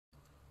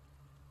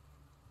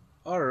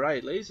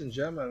Alright, ladies and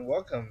gentlemen,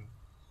 welcome.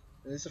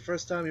 This is the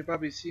first time you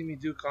probably see me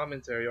do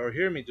commentary or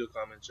hear me do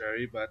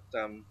commentary, but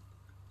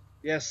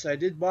yes, I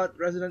did bought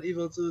Resident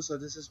Evil 2, so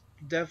this is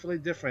definitely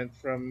different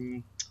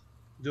from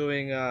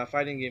doing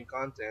fighting game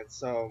content,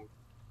 so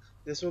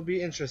this will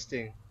be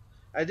interesting.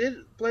 I did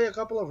play a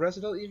couple of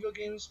Resident Evil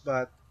games,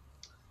 but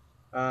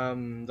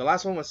the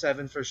last one was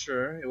 7 for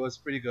sure. It was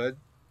pretty good.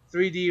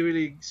 3D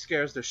really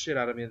scares the shit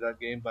out of me in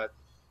that game, but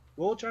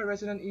we'll try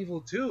Resident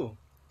Evil 2.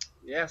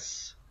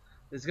 Yes,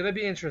 it's gonna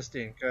be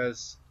interesting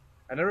because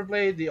I never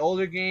played the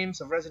older games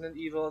of Resident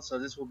Evil, so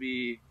this will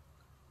be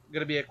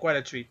gonna be quite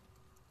a treat.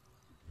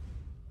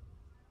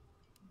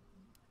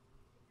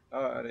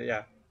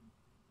 Yeah.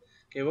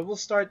 Okay, well, we'll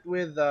start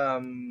with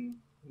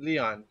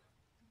Leon.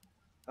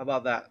 How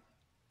about that?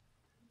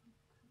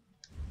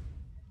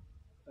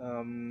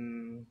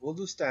 We'll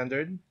do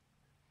standard,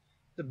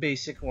 the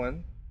basic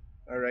one.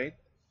 All right.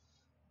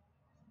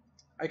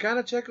 I kind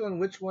of check on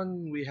which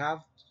one we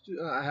have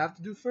I have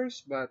to do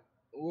first, but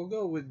we'll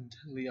go with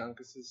Leon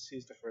because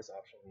he's the first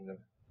option in the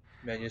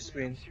menu Look, man, I'm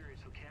screen.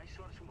 serious, okay? I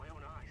saw this with my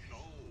own eyes.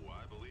 Oh,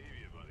 I believe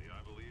you, buddy.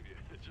 I believe you.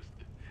 Just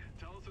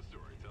tell us a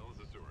story. Tell us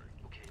a story.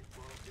 Okay,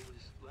 well, it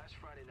was last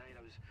Friday night.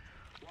 I was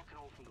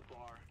walking home from the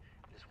bar,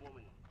 and this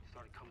woman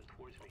started coming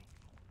towards me.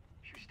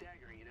 She was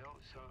staggering, you know,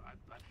 so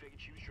I figured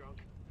she was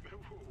drunk.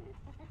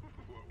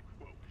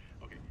 Whoa.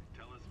 Okay,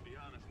 tell us, be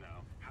honest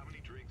now. How many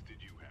drinks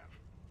did you have?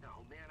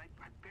 No, man, I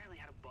barely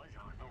had a buzz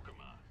on. Oh, come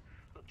on.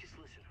 Look, just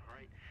listen, all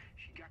right?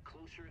 She got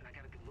closer, and I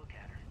got a good look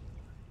at her.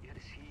 You had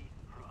to see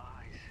her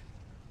eyes,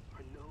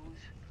 her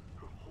nose,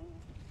 her whole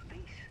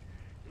face.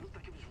 It looked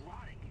like it was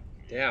rotting.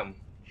 Damn.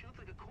 She looked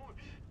like a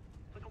corpse.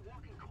 Like a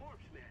walking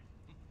corpse, man.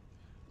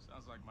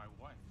 Sounds like my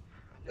wife.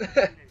 I've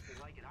never seen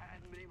anything like it. I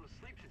haven't been able to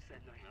sleep since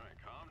that night. All right,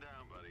 calm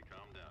down, buddy.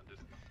 Calm down.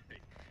 Just,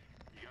 hey,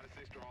 you gotta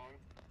stay strong,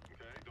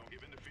 okay? Don't give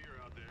in to fear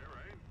out there,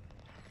 right?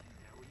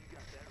 Yeah, well, you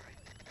got that right.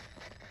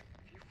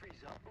 If you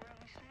freeze up around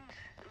these things,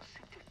 it'll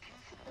sink your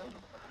teeth in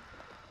you.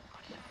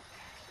 I saw it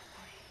pass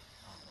away.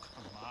 Oh,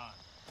 come on.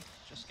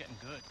 Just getting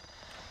good.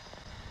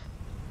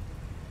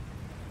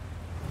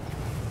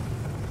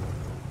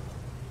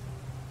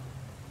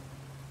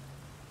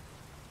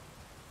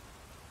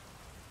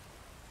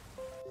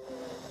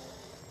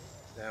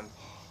 Damn.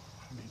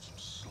 I need some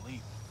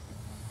sleep.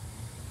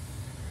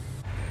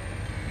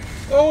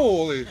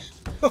 Holy.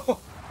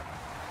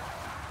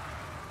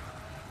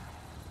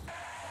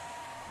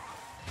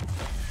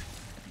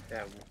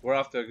 Damn, we're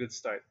off to a good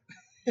start.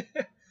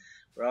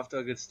 We're off to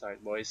a good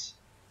start, boys.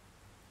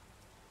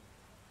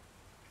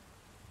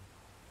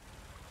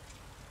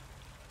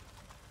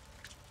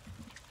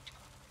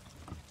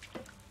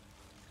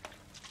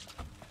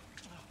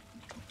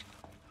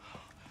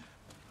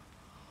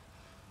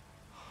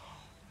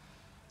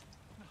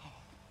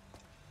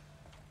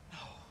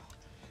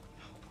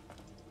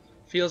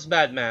 Feels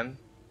bad, man.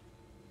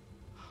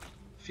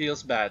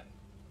 Feels bad.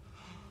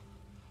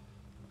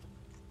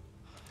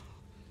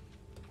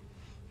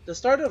 The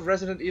start of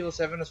Resident Evil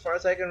 7, as far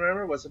as I can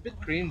remember, was a bit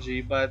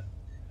cringy, but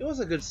it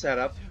was a good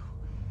setup.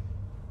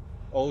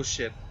 Oh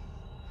shit.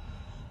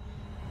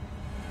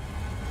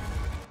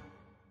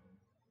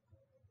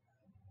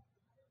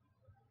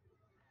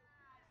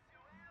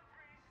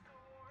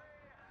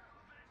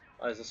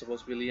 Oh, is this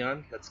supposed to be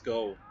Leon? Let's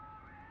go.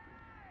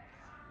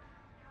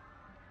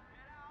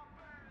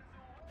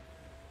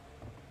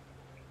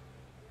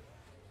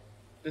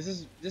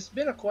 This has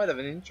been a quite of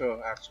an intro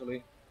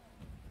actually.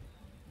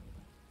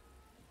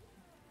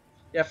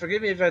 Yeah,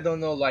 forgive me if I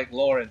don't know like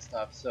lore and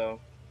stuff, so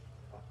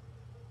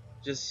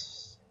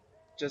just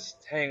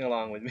just hang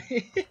along with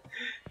me.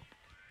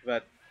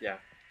 But yeah.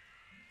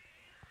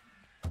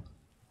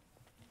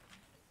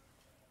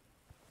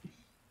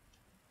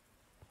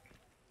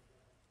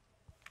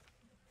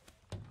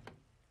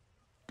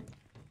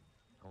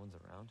 No one's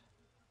around.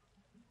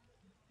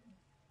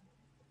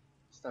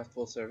 It's not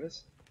full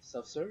service.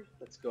 Self-serve?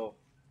 Let's go.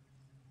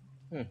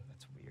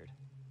 That's weird.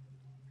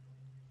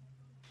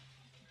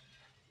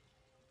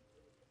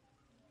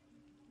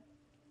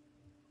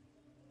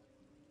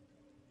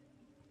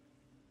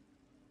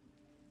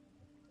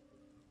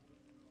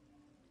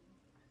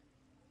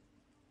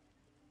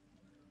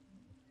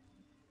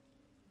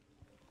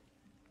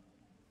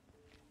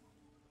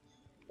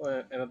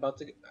 Oh, I'm about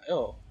to.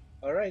 Oh,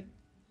 all right.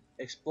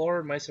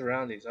 Explore my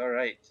surroundings. All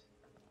right.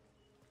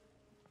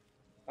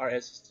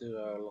 RS is to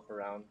look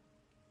around.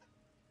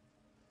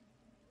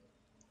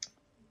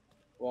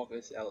 Walk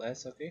is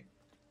LS. Okay.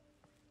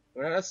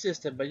 We're not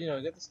assisted, but you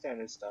know, get the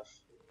standard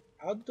stuff.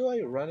 How do I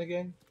run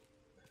again?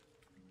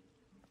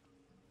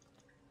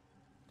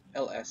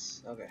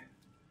 LS. Okay.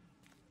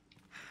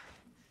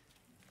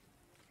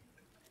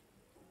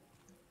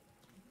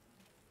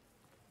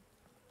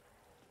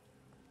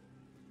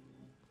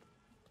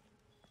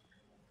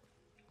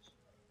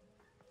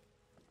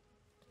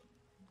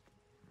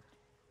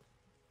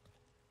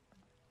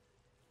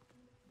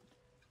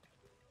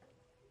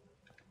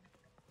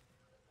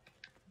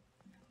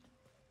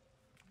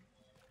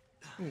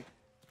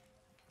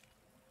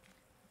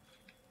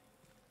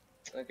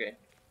 Okay.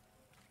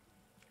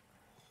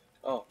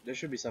 Oh, there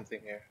should be something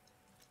here.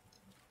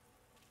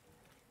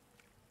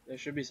 There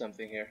should be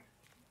something here.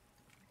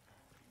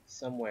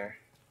 Somewhere.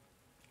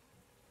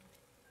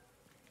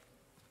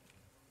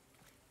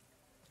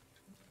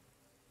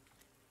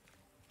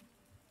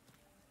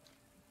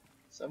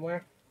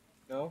 Somewhere?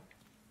 No?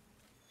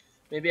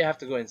 Maybe I have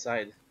to go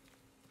inside.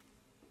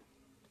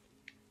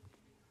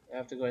 I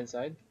have to go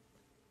inside?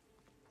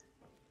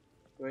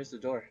 Where's the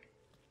door?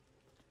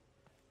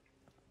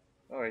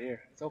 Oh, right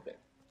here. It's open.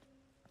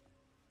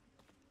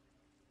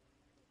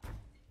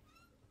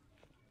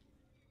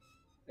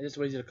 I just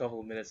wasted a couple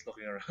of minutes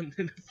looking around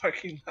in the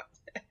parking lot.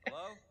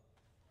 Hello?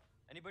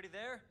 Anybody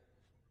there?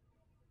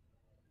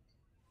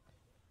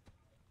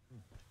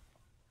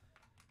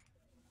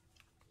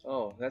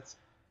 Oh, that's...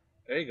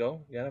 There you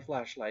go. You got a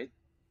flashlight.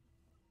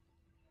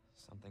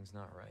 Something's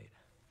not right.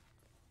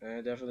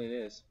 Definitely it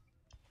is.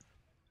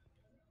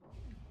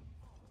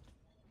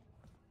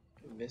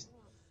 Missed.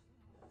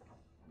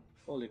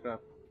 Holy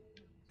crap.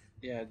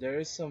 Yeah, there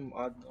is some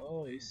odd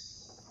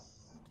noise.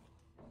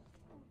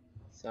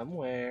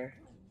 Somewhere.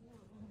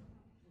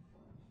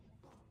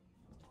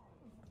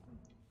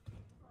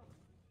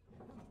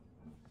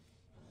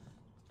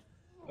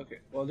 Okay,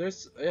 well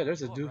there's... Yeah,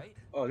 there's a You dude. alright?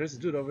 Oh, there's a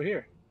dude over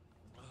here.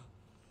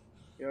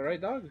 You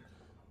alright, dog?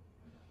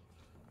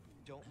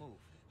 Don't move.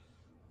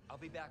 I'll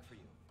be back for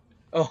you.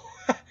 Oh,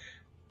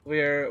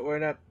 we're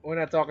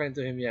not talking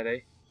to him yet, eh?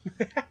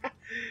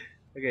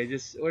 Okay,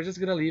 we're just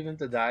gonna leave him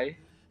to die,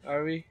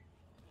 are we?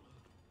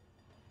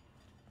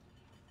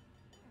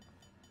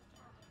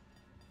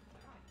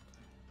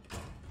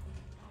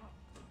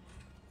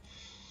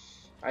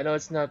 I know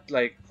it's not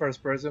like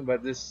first person,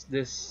 but this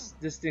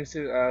thing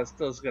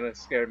still is gonna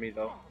scare me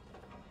though.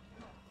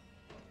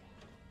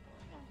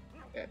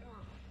 Yeah.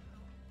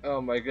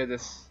 Oh my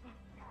goodness.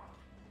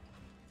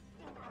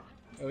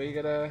 Are we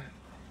gonna?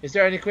 Is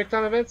there any quick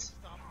time events?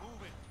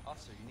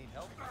 Officer, you need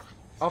help?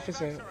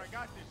 Officer.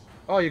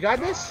 Oh, you got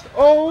this?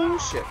 Oh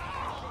shit.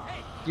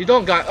 You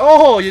don't got.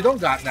 Oh, you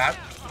don't got that.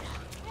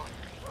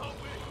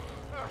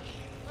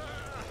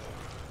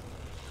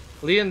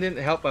 Leon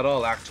didn't help at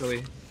all,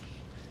 actually.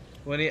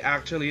 When he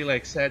actually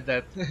like said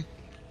that.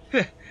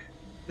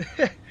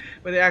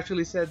 When he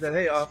actually said that,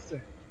 hey,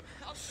 officer.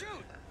 I'll shoot.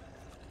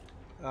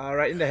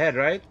 Right in the head,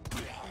 right?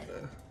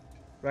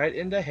 Right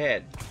in the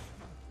head.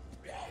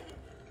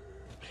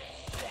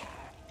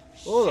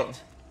 Oh.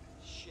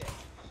 Shit.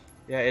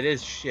 Yeah, it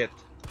is shit.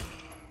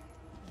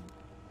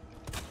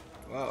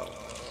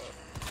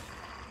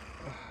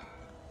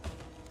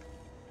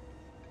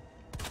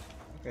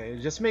 Okay,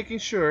 just making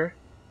sure.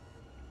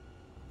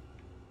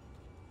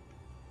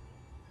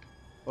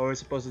 What we're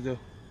supposed to do?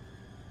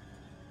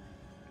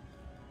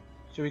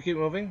 Should we keep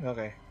moving?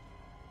 Okay.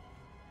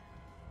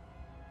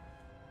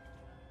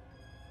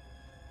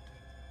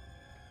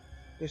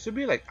 There should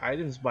be like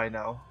items by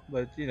now,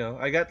 but you know,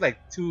 I got like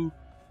two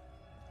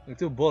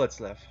bullets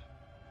left.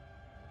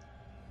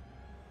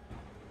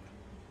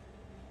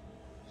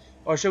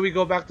 Or should we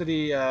go back to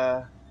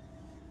the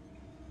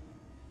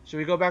should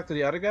we go back to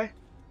the other guy?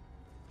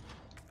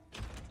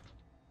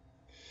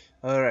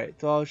 Alright,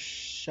 12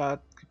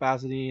 shot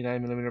capacity,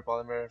 9mm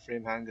polymer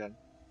frame handgun.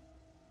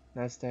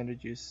 Not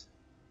standard use.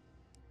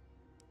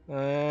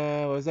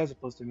 What is that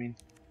supposed to mean?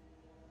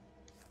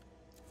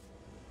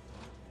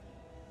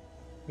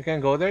 We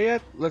can't go there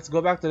yet? Let's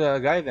go back to the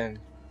guy then.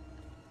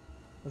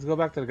 Let's go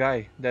back to the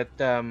guy that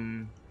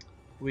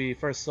we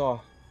first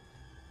saw.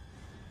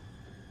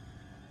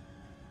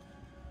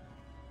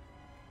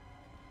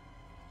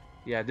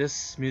 Yeah,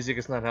 this music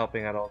is not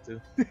helping at all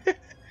too.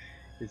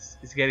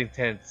 It's getting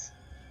tense.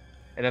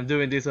 And I'm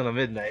doing this on a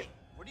midnight.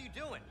 What are you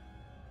doing?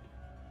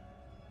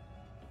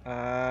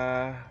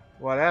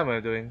 What am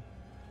I doing?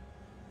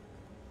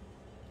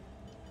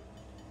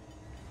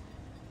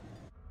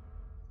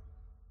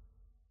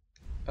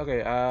 Okay,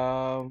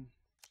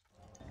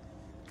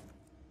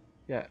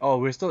 yeah, oh,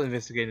 we're still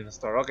investigating the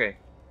store. Okay.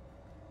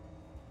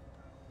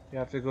 You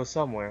have to go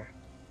somewhere.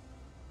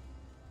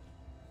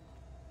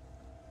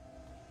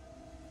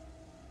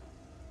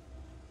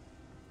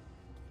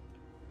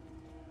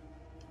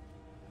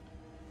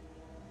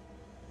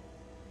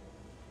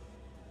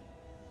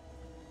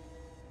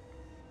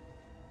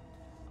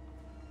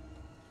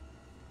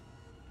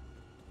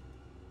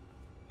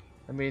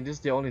 I mean, this is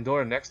the only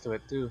door next to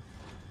it, too.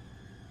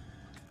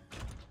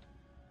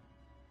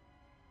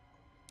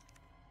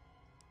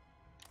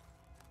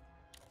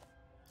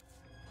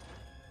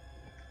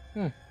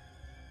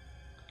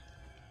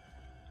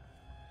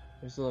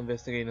 We're still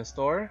investigating the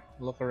store.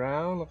 Look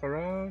around, look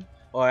around.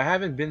 Oh, I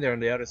haven't been there on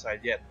the other side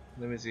yet.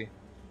 Let me see.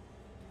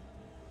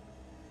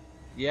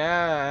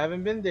 Yeah, I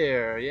haven't been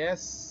there.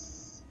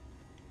 Yes.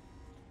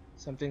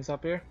 Something's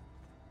up here.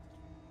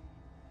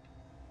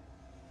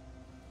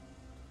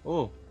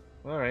 Oh,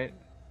 alright.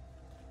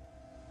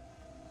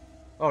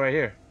 Oh, right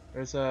here.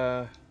 There's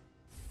a...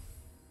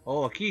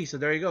 Oh, a key. So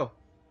there you go.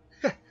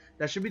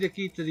 That should be the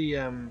key to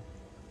the...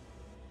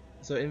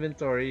 So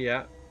inventory,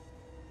 yeah.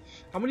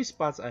 How many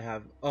spots I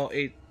have? Oh,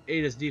 8.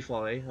 8 is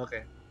default, eh?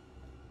 Okay.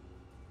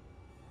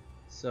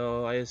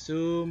 So I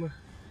assume.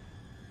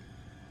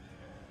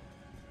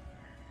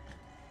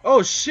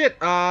 Oh shit!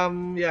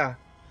 Yeah.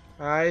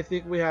 I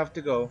think we have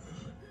to go.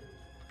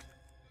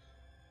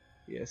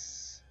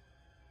 Yes.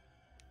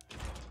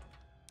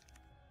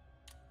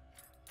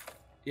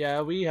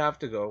 Yeah, we have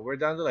to go. We're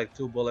down to like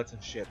 2 bullets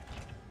and shit.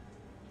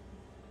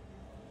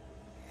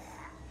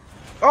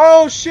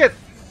 Oh shit!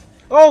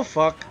 Oh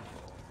fuck!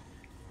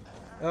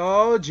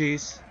 Oh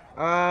jeez.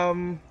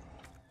 Oh,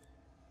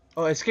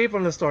 escape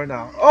from the store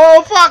now.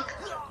 Oh fuck!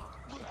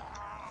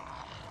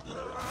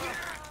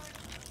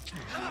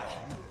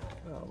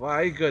 Oh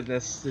my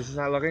goodness, this is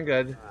not looking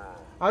good.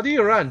 How do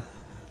you run?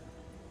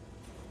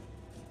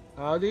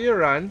 How do you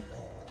run?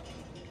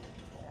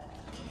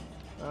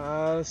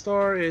 The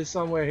store is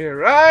somewhere here,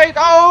 right?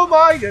 Oh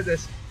my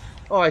goodness!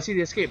 Oh, I see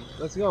the escape.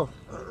 Let's go.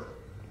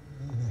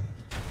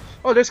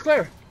 Oh, there's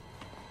Claire.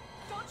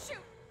 Don't shoot!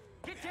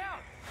 Get down!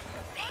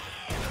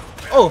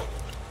 Oh!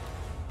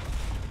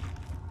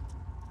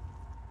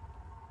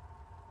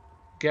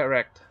 Get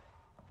wrecked.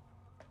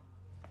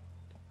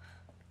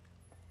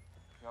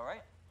 You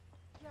alright?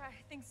 Yeah, I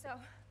think so.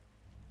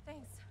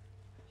 Thanks.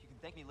 You can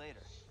thank me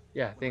later.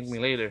 Yeah, thank me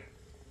later.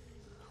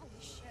 Holy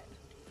shit.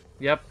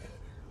 Yep.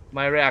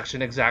 My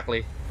reaction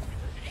exactly.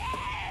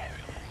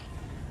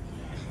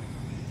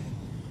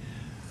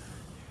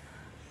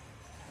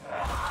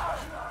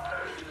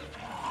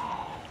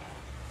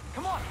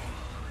 Come on!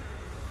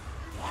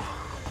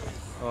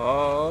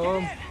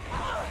 Oh.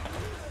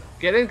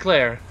 Get in,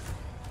 Claire.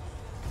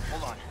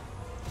 Hold on.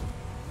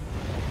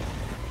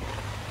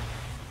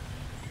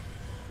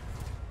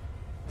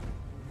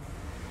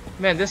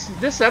 Man, this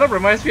setup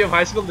reminds me of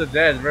High School of the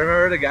Dead.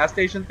 Remember the gas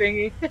station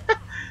thingy?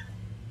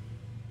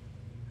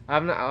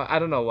 I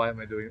don't know why am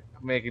I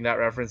making that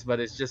reference, but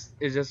it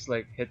just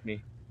like hit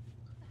me.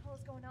 What the hell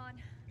is going on?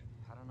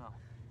 I don't know.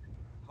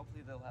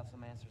 Hopefully they'll have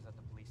some answers at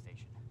the police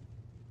station.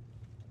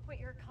 Wait,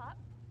 you're a cop?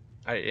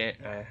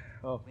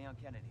 Oh. Leon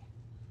Kennedy.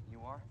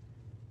 You are?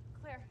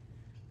 Claire.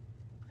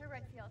 Claire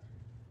Redfield.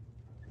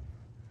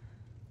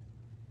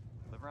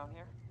 Live around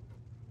here?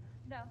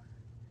 No. I'm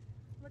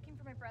looking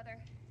for my brother.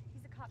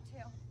 He's a cop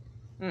too.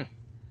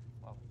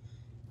 Well,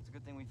 it's a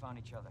good thing we found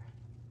each other.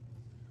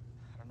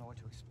 I don't know what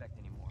to expect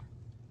anymore.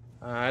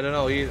 I don't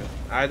know either.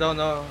 I don't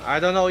know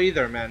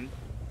either, man.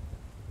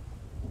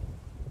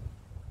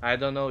 I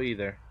don't know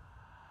either.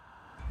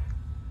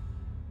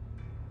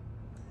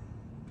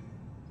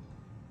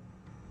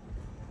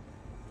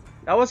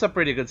 That was a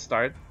pretty good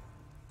start.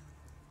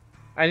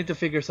 I need to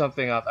figure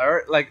something out.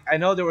 I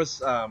know there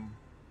was a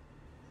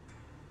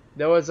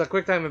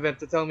quick time event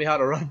to tell me how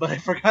to run, but I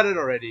forgot it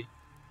already.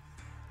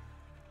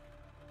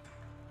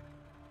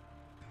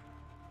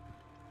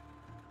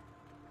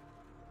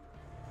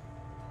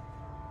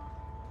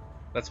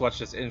 Let's watch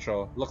this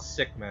intro. Looks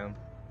sick, man.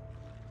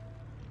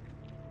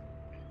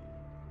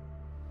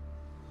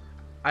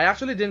 I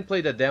actually didn't play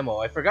the demo.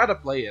 I forgot to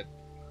play it.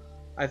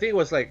 I think it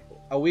was like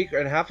a week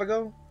and a half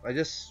ago. I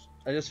just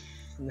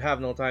have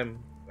no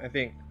time. I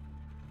think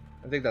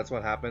that's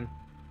what happened.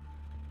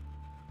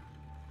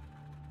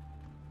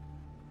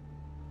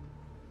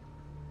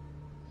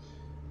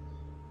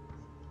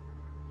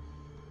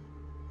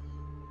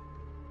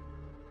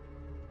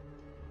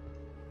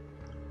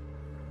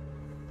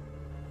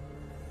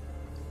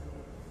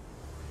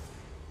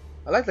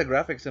 I like the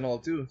graphics and all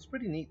too. It's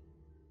pretty neat.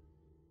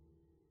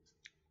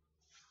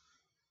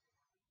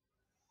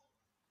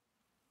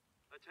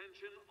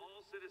 Attention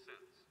all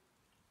citizens.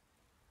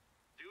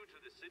 Due to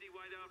the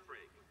citywide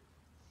outbreak,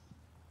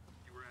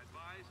 you are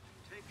advised to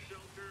take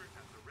shelter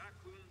at the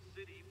Raccoon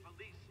City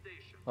Police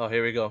Station. Oh,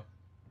 here we go.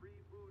 Free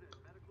food and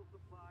medical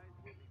supplies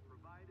will be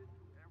provided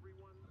to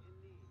everyone in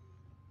need.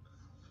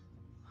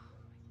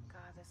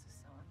 God, this is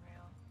so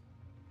unreal.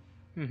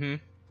 Mm-hmm.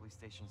 Police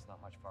station's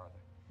not much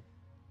farther.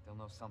 They'll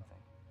know something.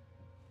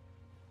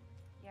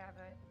 Yeah,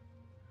 but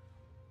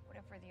what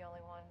if we're the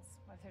only ones?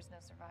 What if there's no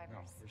survivors? No,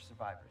 there's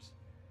survivors.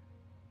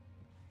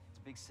 It's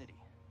a big city.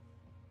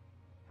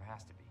 There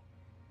has to be.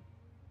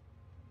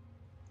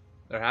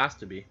 There has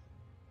to be.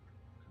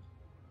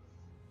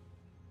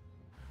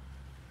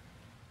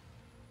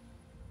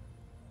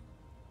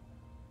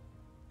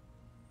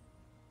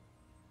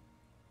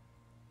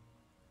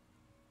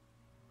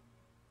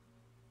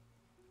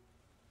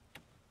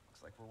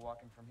 Looks like we're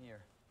walking from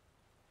here.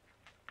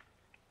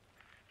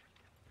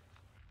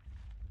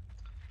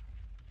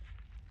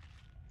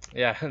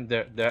 Yeah,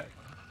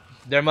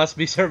 there must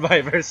be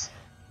survivors.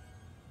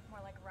 More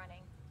like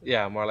running.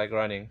 Yeah, more like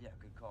running. Yeah,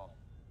 good call.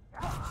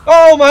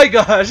 Oh my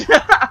gosh!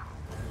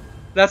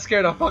 That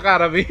scared the fuck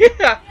out of me. We gotta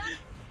back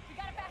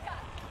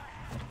up.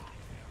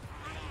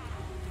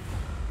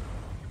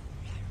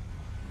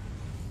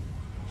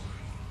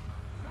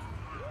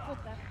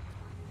 What the?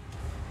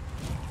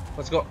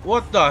 Let's go.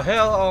 What the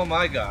hell? Oh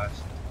my gosh.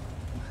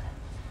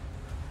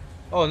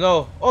 Oh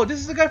no. Oh, this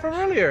is the guy from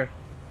earlier.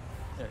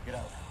 There, get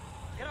out.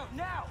 Get out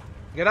now!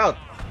 Get out.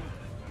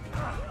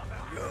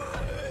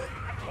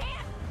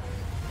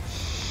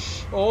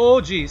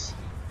 Oh jeez.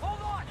 Hold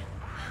on!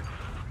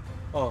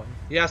 Oh,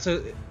 yeah,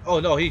 so oh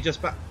no, he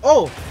just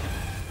oh!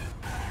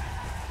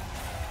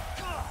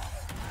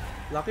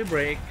 Lucky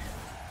break.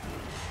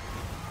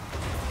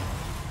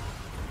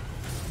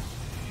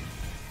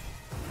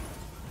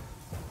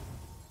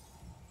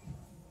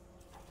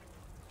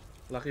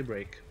 Lucky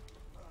break.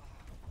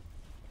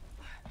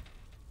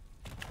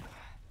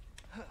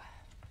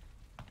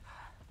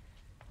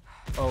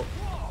 Oh.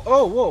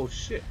 Oh, whoa,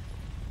 shit.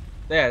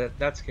 Yeah,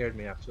 that scared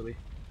me actually.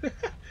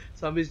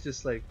 Zombies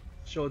just like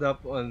showed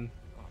up on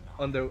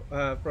the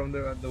from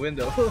the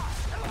window.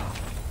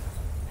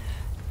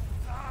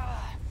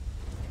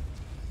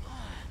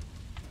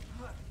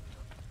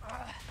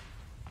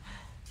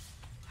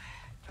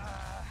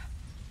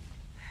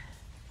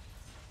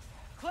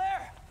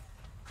 Claire!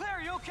 Claire,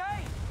 are you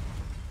okay?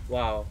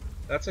 Wow,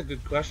 that's a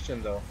good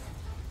question though.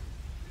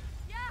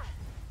 Yeah,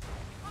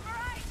 I'm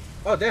alright.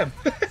 Oh damn.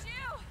 What about you?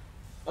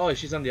 Oh,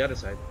 she's on the other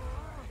side.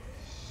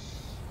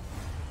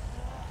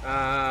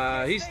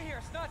 Can't He's stay here.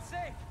 It's not safe.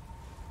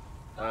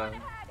 Go on uh,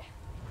 ahead.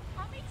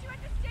 I'll meet you at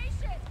the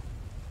station.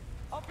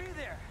 I'll be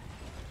there.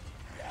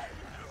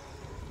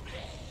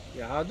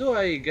 yeah. How do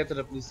I get to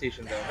the police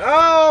station though?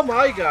 Oh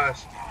my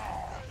gosh.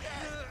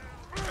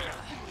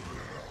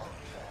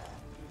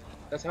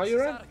 That's how This you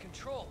is run? out of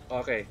control.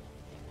 Okay.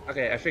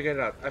 Okay, I figured it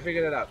out. I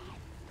figured it out.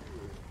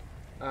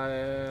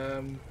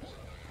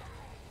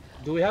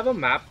 Do we have a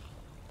map?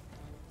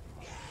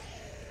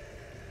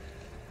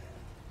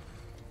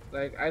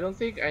 Like, I don't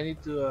think I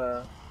need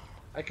to,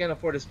 I can't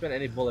afford to spend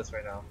any bullets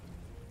right now.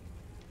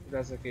 If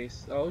that's the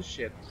case. Oh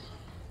shit.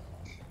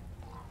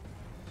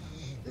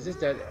 Is this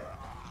dead?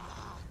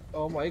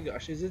 Oh my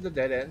gosh, is it the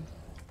dead end?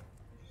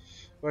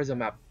 Where's the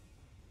map?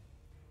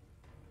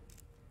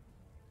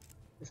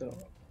 Is it-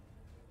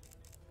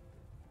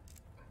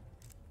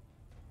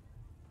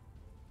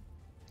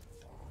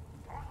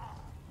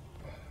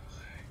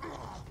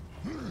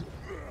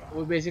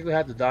 We basically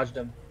had to dodge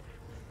them.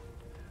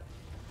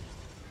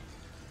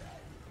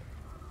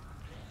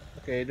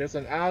 Okay, there's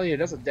an alley here.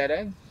 There's a dead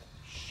end.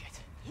 Shit.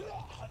 It's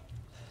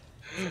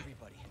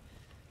everybody.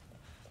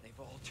 They've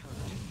all turned.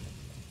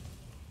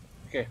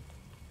 Okay.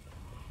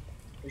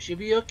 We should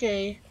be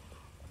okay.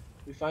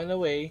 We find a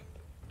way.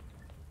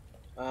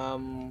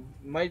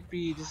 Might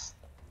be just.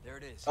 There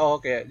it is. Oh,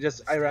 okay.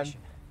 Just The I ran.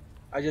 station.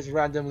 I just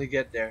randomly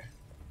get there.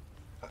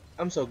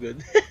 I'm so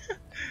good.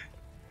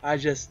 I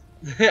just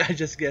I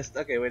just guessed.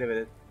 Okay, wait a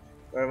minute.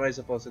 Where am I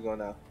supposed to go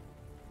now?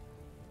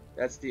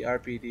 That's the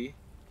RPD.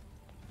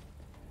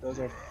 Those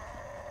are.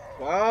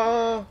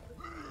 Wow.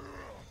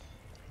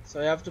 So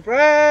I have to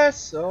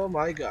press. Oh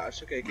my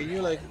gosh. Okay, can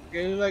you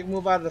like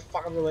move out of the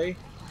fuck of the way?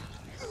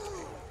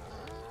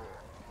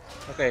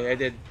 Okay, I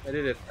did. I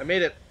did it. I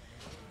made it.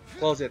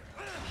 Close it.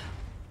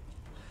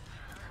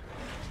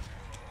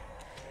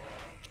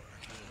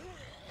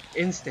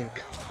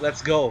 Instinct.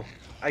 Let's go.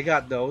 I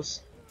got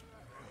those.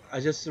 I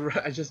just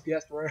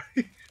guessed where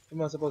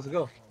am I supposed to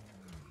go?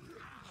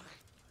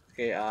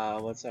 Okay,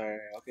 what's our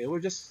okay, we're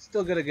just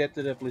still gonna get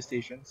to the police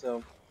station,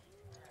 so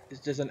it's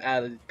just an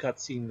added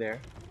cutscene there.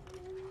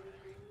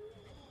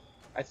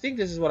 I think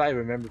this is what I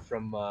remember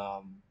from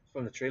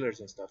the trailers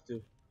and stuff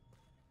too.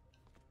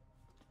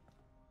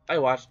 I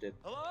watched it.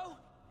 Hello?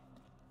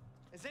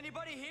 Is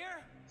anybody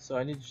here? So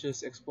I need to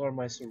just explore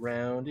my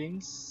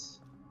surroundings.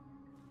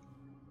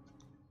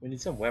 We need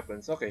some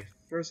weapons. Okay,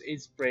 first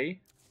aid spray.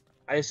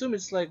 I assume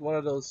it's like one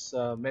of those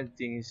med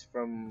things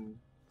from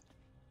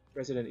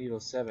Resident Evil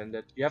 7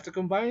 that you have to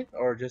combine,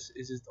 or just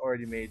is it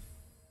already made?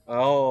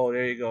 Oh,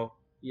 there you go.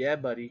 Yeah,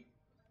 buddy.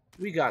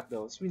 We got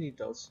those. We need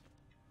those.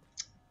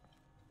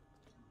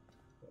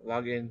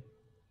 Log in.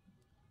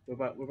 We're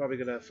probably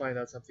gonna find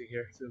out something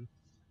here soon.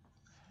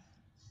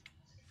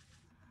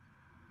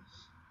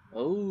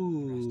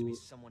 There has to be Oh,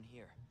 someone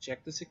here.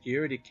 check the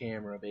security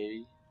camera,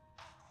 baby.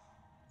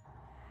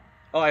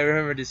 Oh, I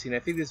remember this scene. I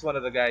think this is one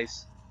of the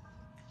guys.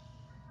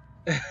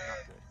 Not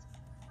good.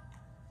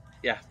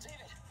 Yeah. David,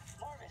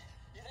 Marvin,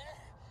 you there?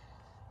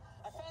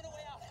 I found a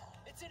way out.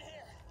 It's in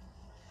here.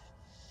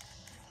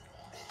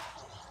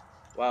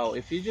 Wow.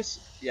 If you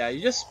just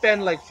you just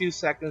spend like few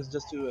seconds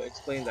just to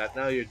explain that.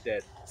 Now you're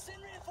dead Send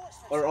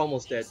reinforcements. or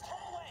almost dead. East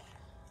hallway.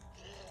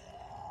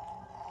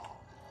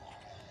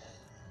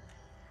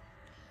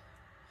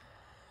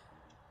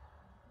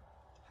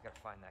 I gotta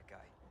find that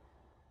guy.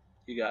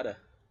 You gotta.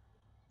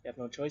 You have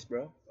no choice,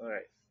 bro. All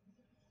right.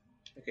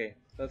 Okay.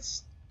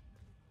 Let's.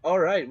 All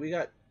right. We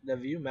got the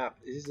view map.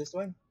 Is this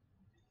one?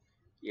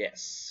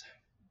 Yes.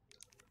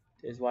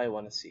 This is what I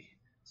want to see.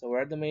 So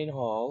we're at the main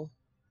hall.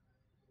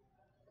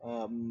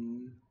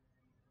 Um,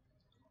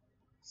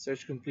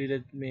 Search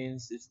completed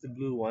means it's the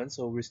blue one,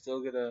 so we're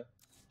still gonna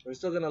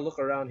look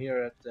around here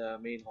at the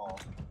main hall.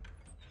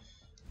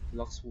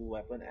 Locks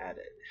weapon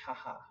added.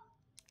 Haha.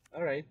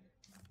 Alright.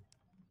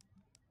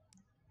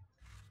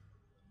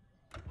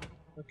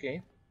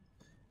 Okay.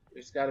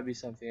 There's gotta be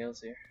something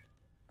else here.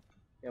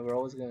 Yeah, we're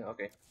always gonna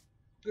okay.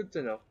 Good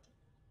to know.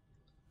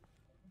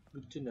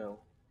 Good to know.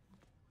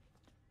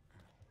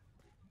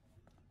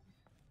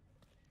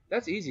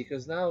 That's easy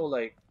because now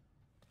like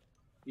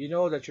you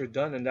know that you're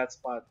done in that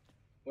spot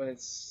when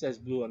it says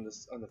blue on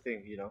this on the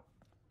thing, you know.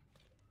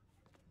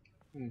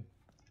 Hmm.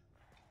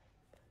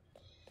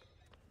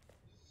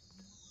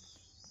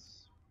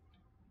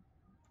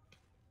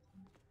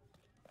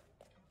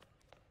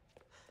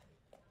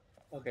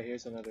 Okay,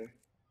 here's another.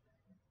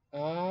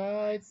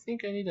 I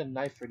think I need a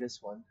knife for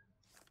this one.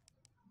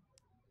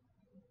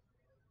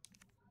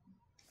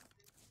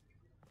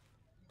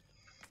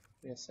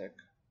 Give me a sec.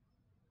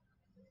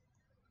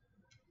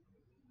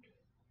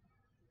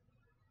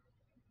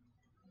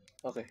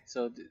 Okay,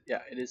 so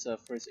yeah, it is a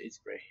first aid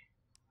spray.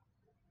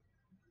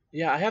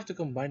 Yeah, I have to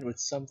combine with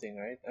something,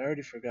 right? I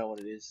already forgot what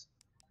it is.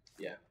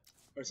 Yeah,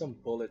 or some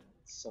bullet,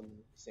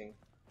 something.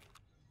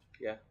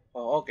 Yeah.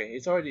 Oh, okay,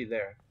 it's already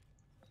there.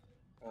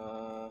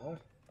 Uh-huh.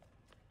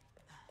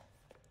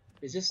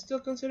 Is this still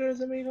considered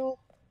as a main hole?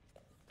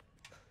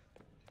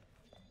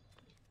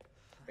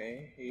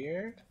 Okay,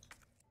 here.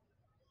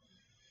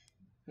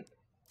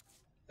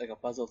 Like a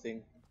puzzle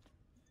thing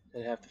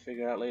that I have to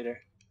figure out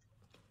later.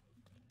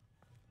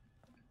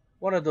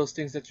 One of those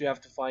things that you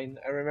have to find.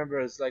 I remember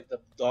it's like the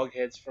dog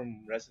heads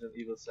from Resident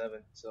Evil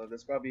 7, so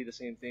that's probably the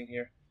same thing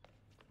here.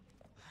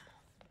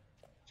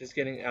 Just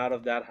getting out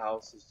of that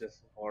house is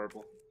just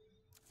horrible.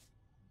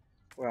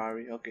 Where are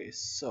we? Okay,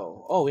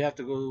 so oh, we have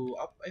to go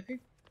up. I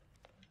think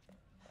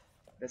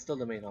that's still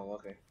the main hall.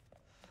 Okay.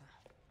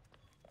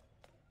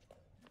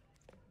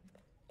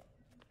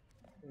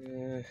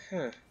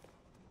 Huh.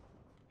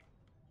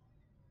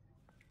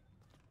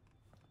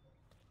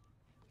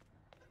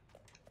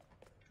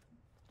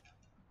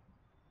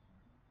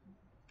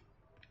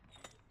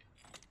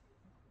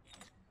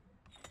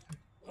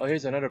 Oh,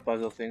 here's another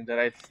puzzle thing that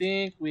I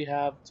think we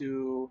have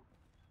to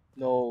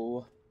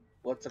know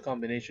what the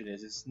combination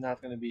is. It's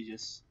not gonna be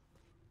just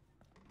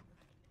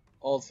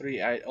all three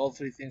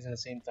things at the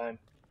same time.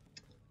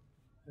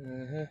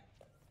 Uh-huh.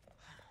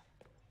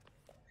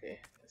 Okay,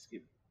 let's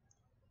keep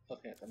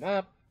looking at the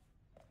map.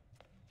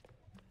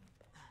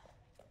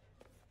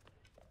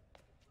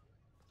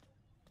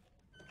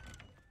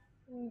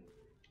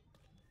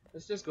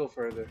 Let's just go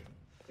further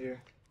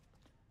here.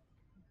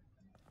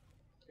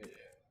 Yeah.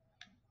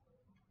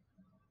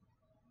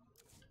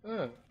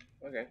 Oh,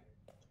 okay.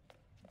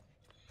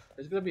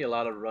 There's gonna be a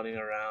lot of running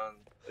around,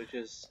 which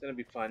is gonna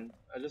be fun.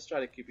 I just try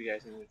to keep you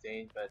guys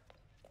entertained, but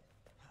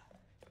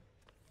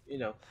you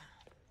know,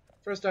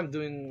 first time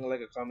doing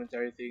like a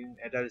commentary thing,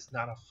 and that is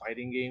not a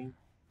fighting game.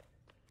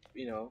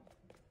 You know,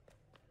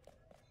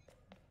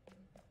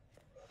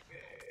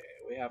 okay,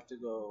 we have to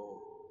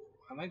go.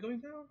 Am I going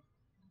down?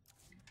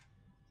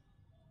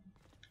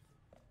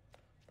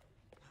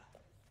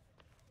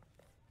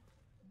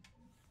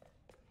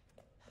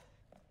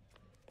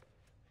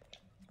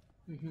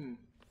 Mm-hmm.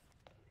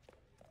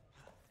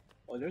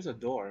 Oh, there's a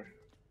door.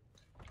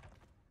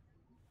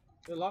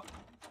 Good luck.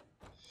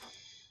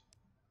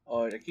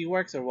 Oh, the key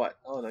works or what?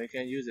 Oh no, you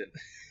can't use it.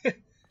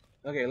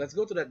 Okay, let's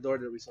go to that door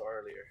that we saw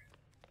earlier.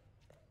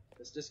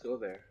 Let's just go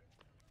there.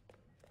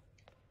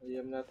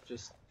 I'm not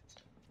just.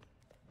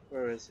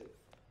 Where is it?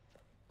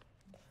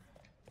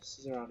 This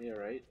is around here,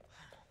 right?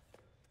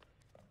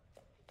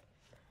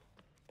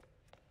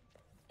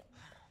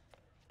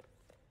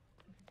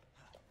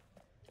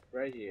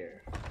 Right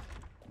here.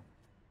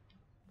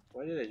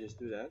 Why did I just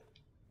do that?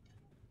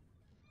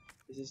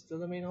 Is this still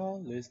the main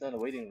hall? No, it's not a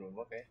waiting room.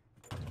 Okay.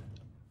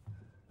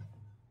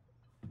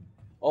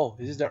 Oh,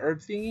 this is the herb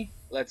thingy?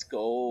 Let's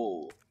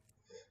go.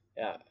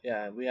 Yeah,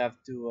 yeah, we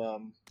have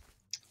to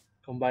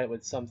combine it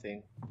with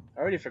something. I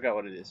already forgot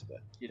what it is,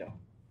 but you know.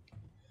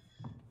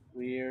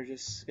 We're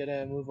just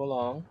gonna move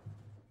along.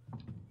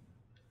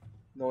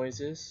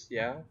 Noises,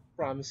 yeah,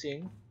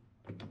 promising.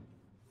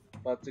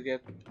 About to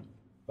get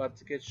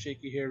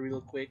shaky here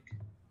real quick.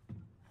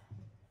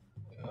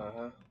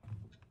 Uh-huh.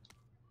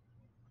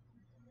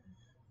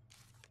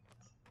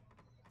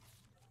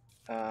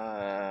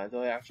 Do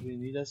I actually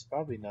need us?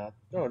 Probably not.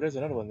 No, there's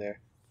another one there.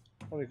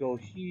 Let me go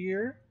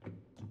here.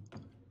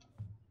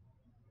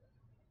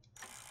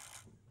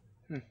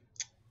 A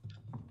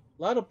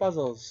lot of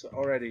puzzles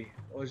already,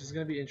 which is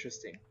gonna be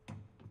interesting.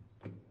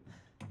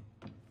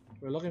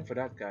 We're looking for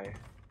that guy.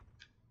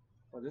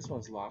 Oh, this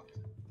one's locked.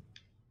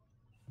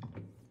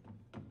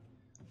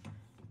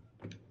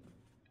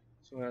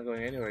 So we're not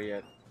going anywhere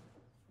yet.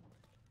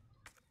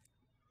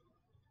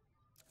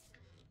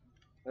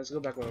 Let's go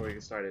back where we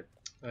started.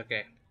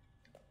 Okay.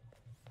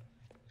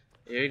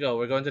 Here you go.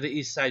 We're going to the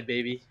east side,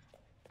 baby.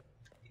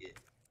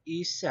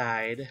 East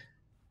side.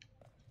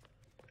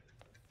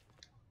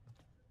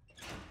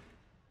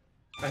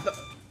 I thought.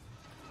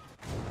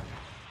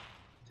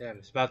 Damn,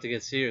 it's about to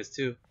get serious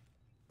too.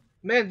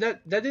 Man,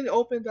 that didn't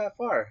open that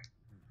far.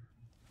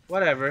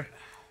 Whatever.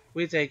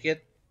 We take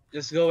it.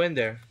 Just go in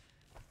there.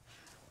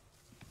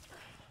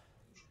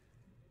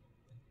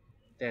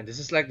 Damn, this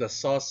is like the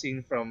Saw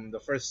scene from the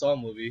first Saw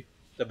movie.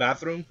 The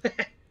bathroom.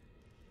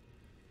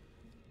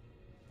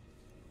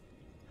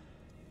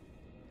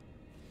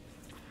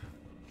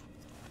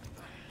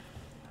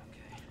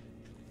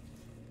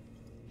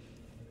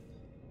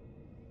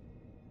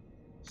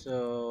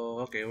 So,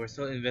 okay, we're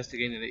still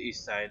investigating the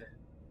east side.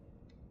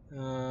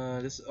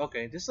 This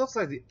okay. This looks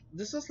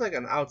like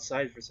an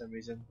outside for some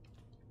reason.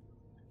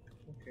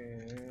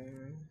 Okay.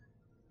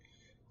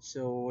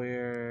 So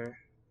we're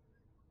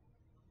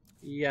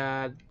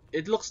yeah,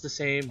 it looks the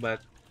same,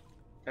 but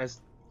has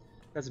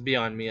That's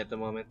beyond me at the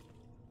moment.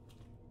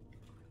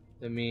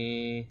 Let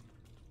me.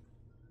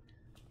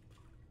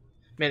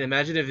 Man,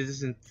 imagine if this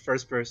is in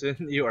first person.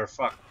 You are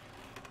fucked.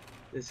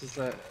 This is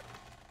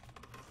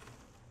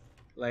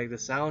like the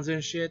sounds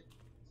and shit.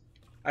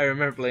 I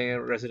remember playing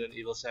Resident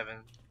Evil 7.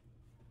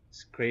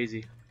 It's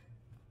crazy.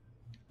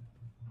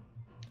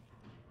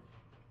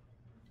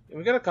 And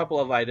we got a couple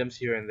of items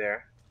here and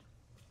there.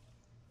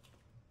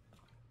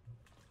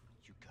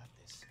 You got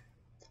this.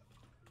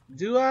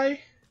 Do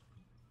I?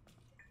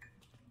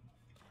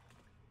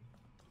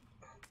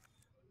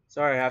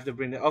 Sorry, I have to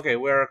bring the. Okay,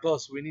 we're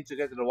close. We need to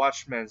get to the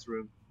watchman's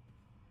room.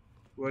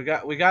 We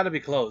gotta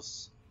be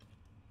close.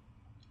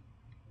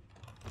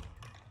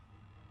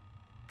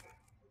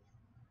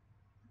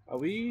 Are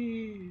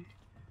we?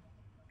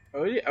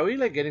 Are we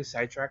like getting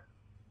sidetracked?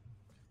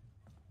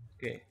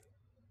 Okay.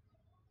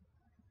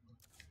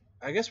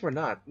 I guess we're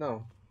not.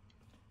 No.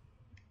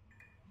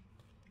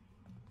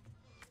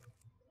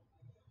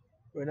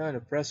 We're not in a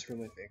press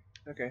room, I think.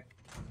 Okay.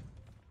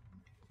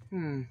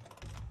 Hmm.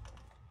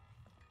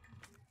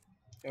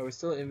 Yeah, we're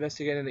still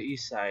investigating the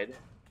east side.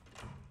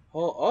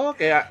 Oh,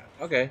 okay.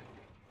 Okay.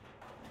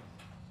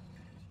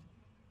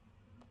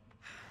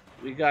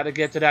 We gotta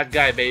get to that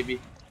guy, baby.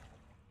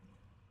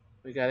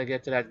 We gotta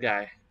get to that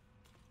guy.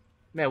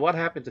 Man, what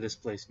happened to this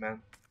place,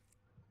 man?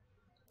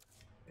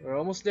 We're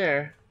almost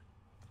there.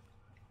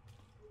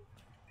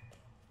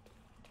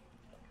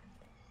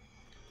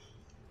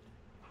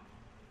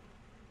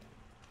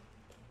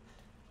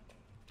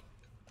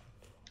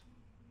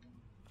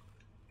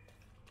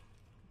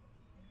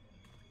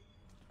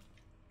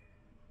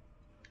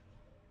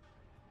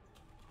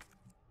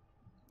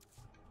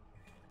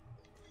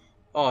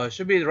 Oh, it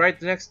should be right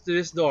next to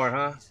this door,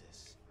 huh?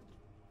 Jesus.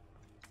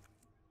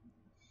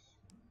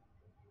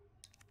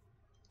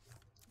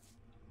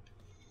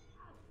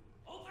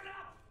 Open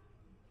up!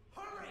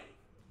 Hurry!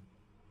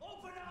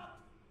 Open up!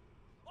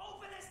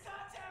 Open this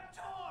goddamn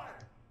door!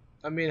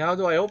 I mean, how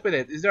do I open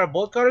it? Is there a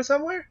bolt cutter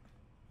somewhere?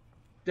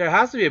 There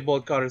has to be a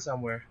bolt cutter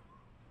somewhere.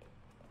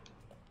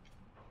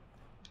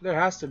 There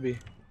has to be.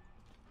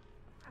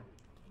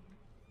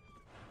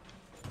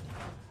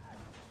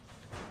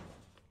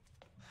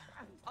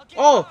 I'll get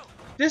Oh, you out.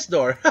 this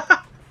door. Please!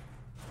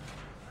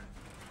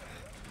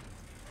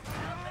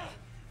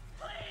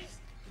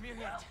 Give me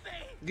your hand. Help me!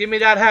 Give me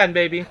that hand,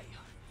 baby.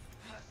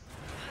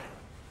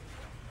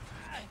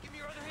 Give me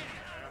your other hand.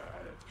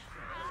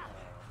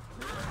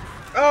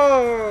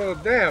 Oh,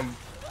 damn.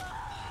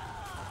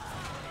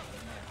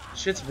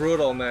 Shit's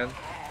brutal, man.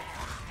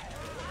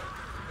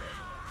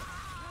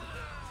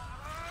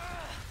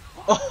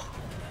 Oh.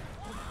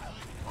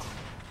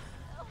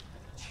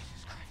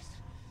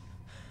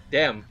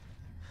 Damn.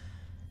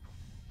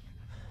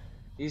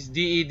 He's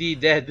DED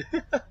dead.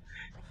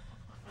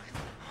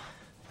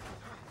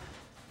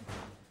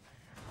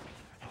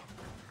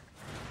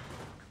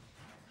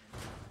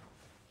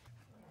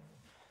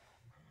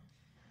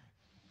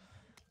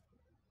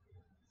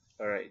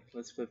 Alright,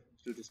 let's flip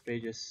through these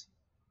pages.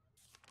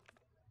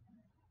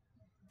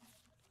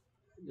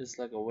 Just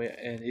like a way,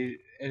 and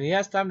he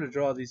has time to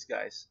draw these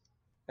guys.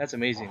 That's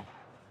amazing.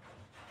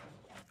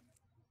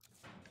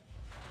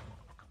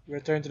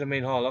 Return to the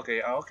main hall.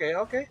 Okay,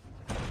 okay.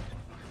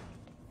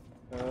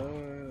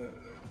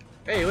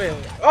 Hey, wait.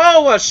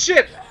 Oh,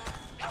 shit!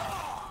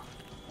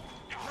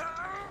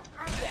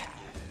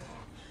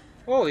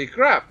 Holy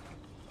crap!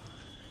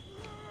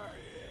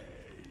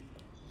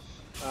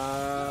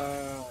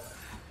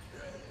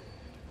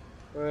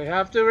 We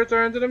have to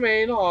return to the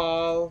main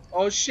hall.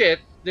 Oh shit!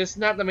 This is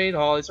not the main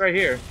hall. It's right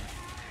here.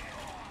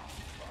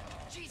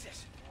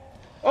 Jesus.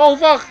 Oh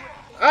fuck!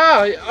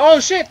 Ah! Oh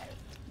shit!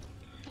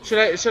 Should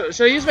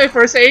I use my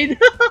first aid?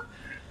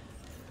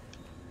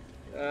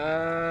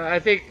 I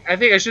think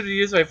I should have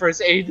used my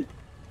first aid.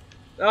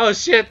 Oh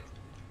shit!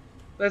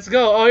 Let's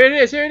go. Oh, here it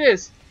is. Here it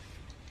is.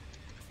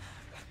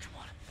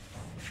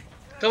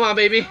 Come on,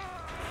 baby.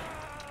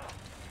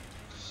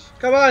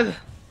 Come on.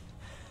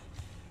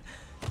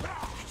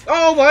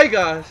 Oh my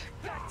gosh.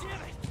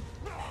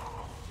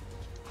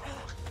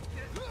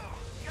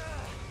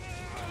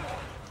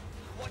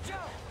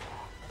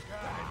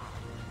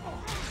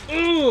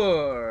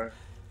 Ooh.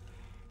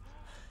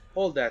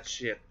 Hold that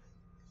shit.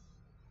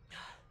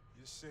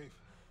 You're safe.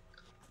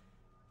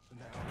 For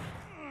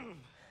now.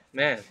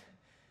 Man.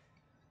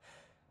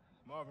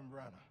 Marvin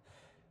Browner.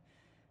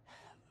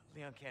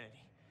 Leon Kennedy.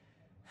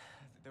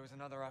 There was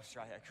another off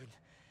strike. I couldn't.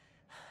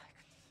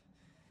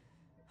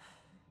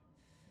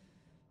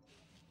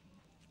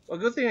 Well,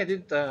 good thing I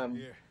didn't,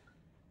 Here.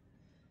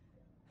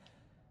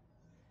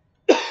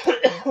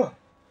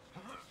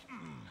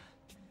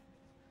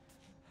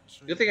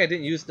 Good thing I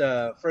didn't use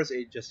the first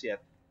aid just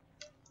yet.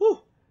 Whew.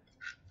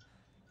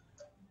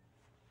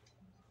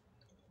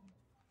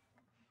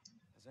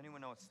 Does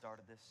anyone know what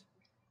started this?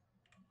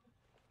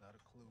 Not a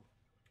clue.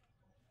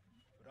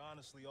 But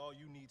honestly, all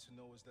you need to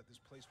know is that this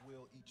place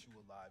will eat you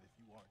alive if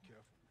you aren't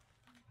careful.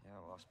 Yeah,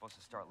 well, I was supposed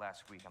to start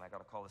last week, and I got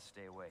a call to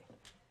stay away.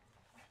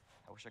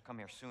 I wish I'd come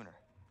here sooner.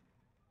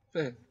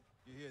 You're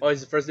here Oh,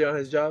 he's the first day on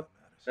his job?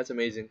 matters. That's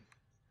amazing.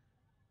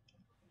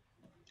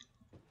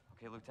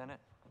 Okay, Lieutenant?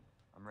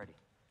 I'm ready.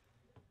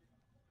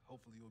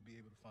 Hopefully you'll be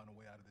able to find a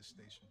way out of this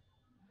station.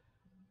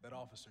 That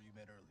officer you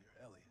met earlier,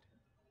 Elliot.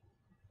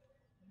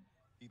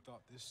 He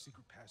thought this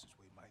secret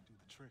passageway might do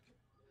the trick.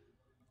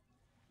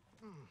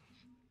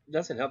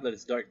 Doesn't help that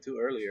it's dark too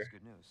This earlier. is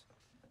good news.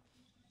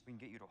 We can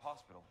get you to a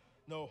hospital.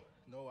 No,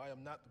 I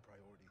am not the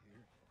priority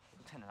here.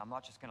 Lieutenant, I'm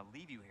not just gonna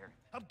leave you here.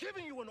 I'm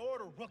giving you an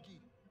order,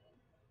 rookie.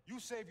 You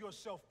save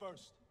yourself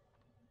first.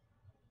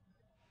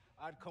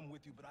 I'd come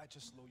with you, but I'd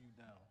just slow you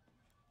down.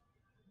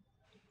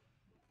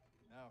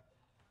 Now,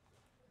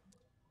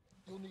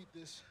 you'll need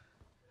this.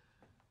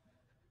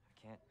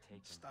 I can't take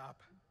him. Stop.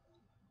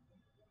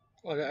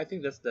 Well, I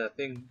think that's the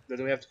thing that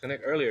we have to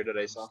connect earlier that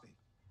I saw. Mistake.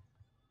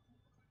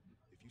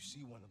 If you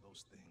see one of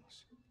those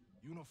things,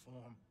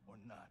 uniform or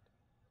not,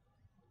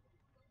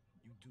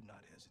 you do not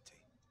hesitate.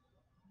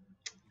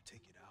 You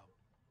take it out,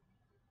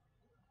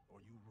 or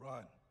you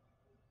run.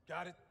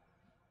 Got it?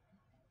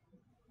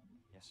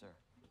 Yes, sir.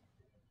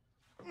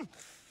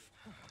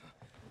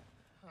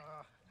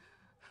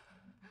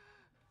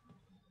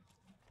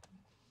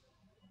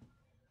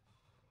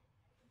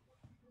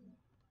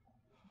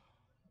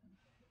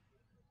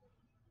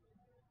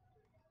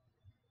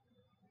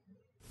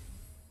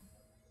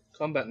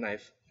 Combat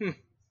knife.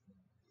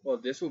 Well,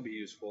 this will be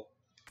useful.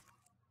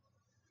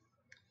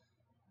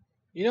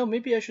 You know,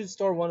 maybe I should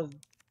store one of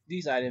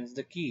these items,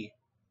 the key,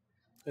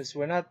 because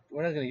we're not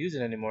gonna use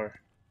it anymore.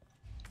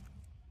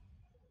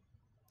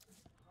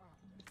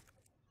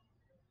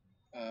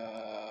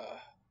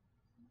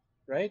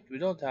 Right? We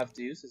don't have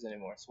to use this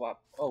anymore.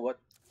 Swap. Oh, what?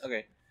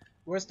 Okay.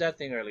 Where's that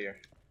thing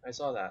earlier? I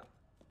saw that.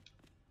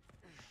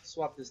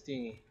 Swap this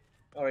thingy.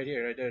 Oh, right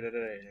here, right there, right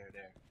there, right there, right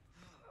there.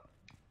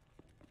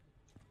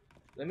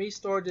 Let me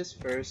store this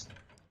first.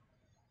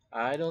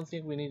 I don't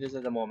think we need this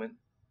at the moment.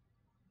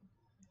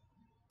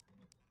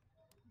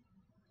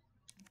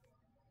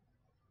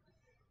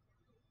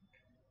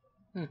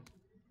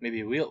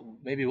 Maybe we'll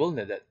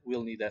need that.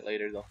 We'll need that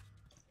later though.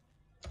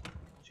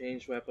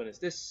 Change weapon is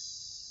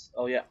this.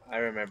 Oh yeah, I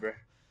remember.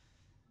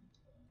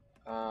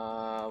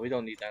 We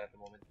don't need that at the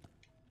moment.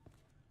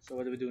 So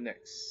what do we do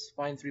next?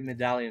 Find 3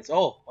 medallions.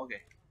 Oh,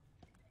 okay.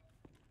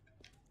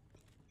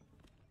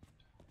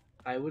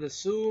 I would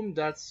assume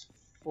that's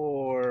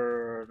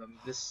for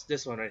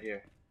this one right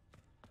here.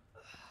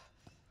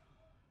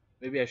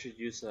 Maybe I should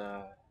use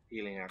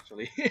healing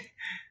actually.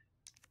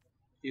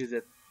 Use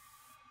it.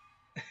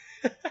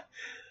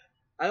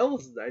 I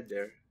almost died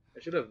there. I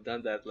should have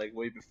done that like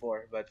way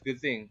before, but good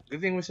thing.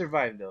 Good thing we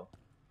survived though.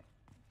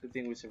 Good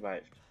thing we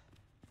survived.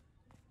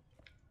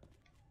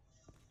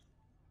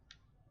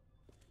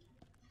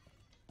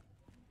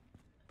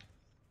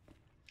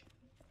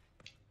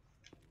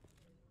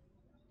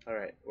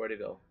 Alright, where to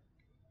go?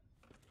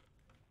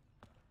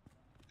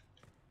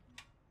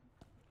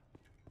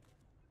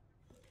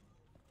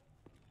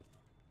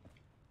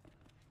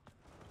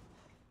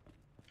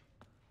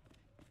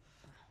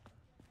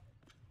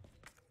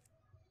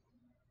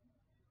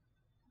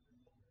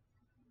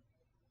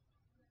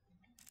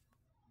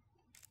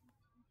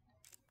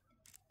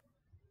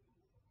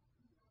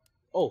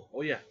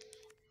 Oh yeah.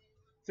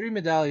 3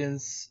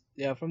 medallions.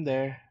 Yeah, from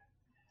there.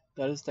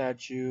 Got a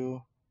statue.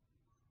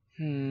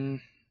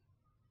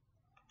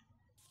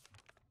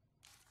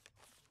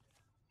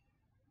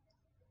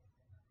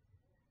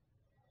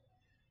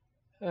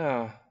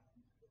 Ah.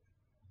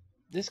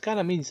 This kind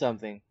of means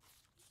something.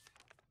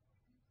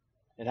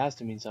 It has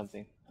to mean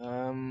something.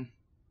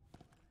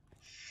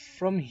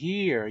 From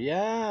here.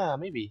 Yeah,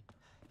 maybe.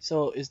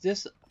 So is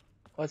this...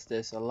 What's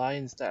this? A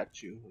lion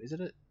statue. Is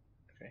it?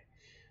 Okay.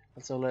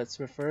 So let's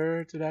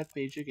refer to that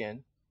page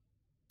again.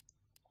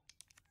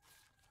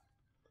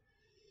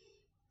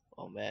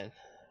 Oh man,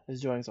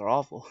 these drawings are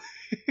awful.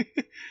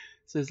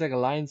 So it's like a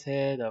lion's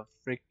head, a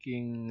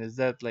freaking... Is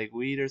that like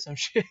weed or some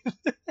shit?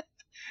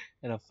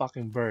 And a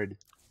fucking bird.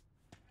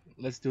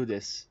 Let's do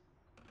this.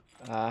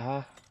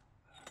 Uh-huh.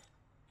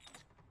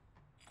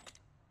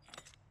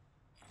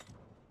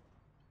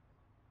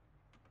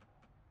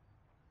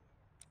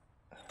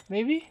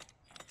 Maybe?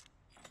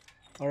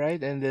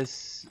 Alright, and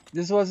this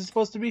was it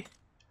supposed to be?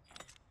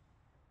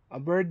 A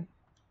bird?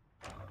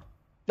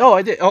 No,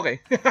 I did.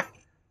 Okay.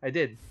 I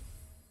did.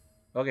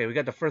 Okay, we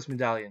got the first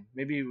medallion.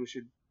 Maybe we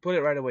should put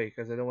it right away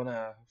because I don't want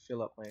to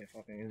fill up my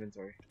fucking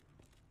inventory.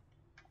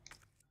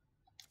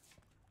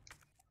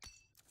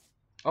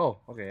 Oh,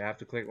 okay, I have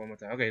to click one more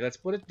time. Okay, let's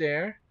put it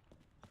there.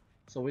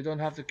 So we don't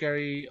have to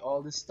carry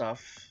all this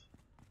stuff.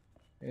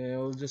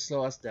 It'll just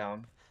slow us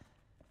down.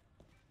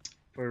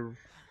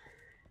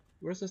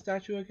 Where's the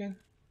statue again?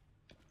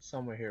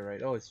 Somewhere here,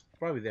 right? Oh, it's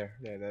probably there.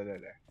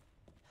 There.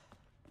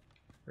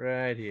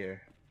 Right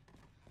here.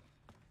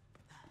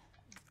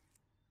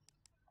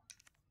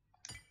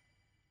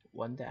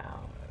 One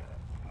down.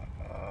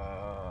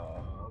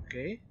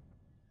 Okay.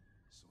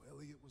 So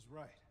Elliot was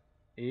right.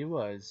 He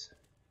was.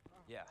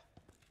 Yeah,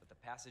 but the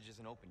passage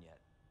isn't open yet.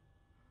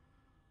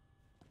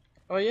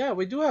 Oh yeah,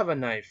 we do have a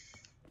knife.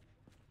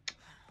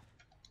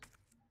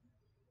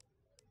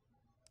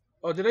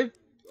 Oh, did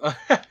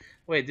I...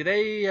 Wait, did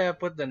I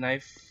put the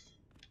knife...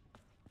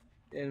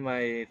 in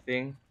my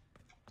thing.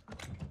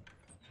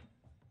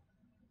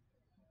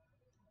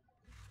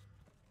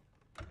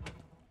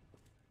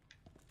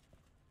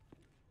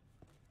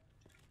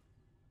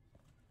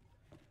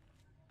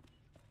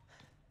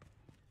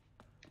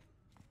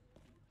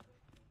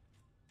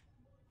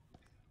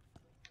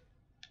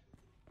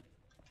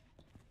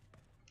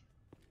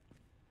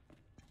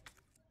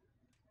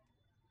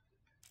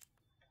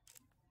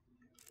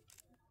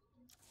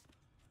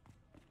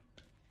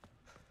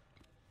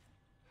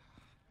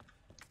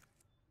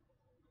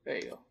 There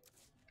you go.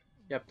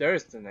 Yep, there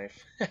is the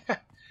knife. I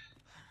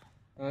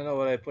don't know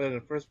what I put in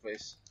the first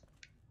place.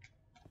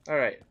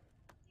 Alright.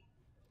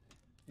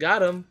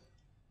 Got him.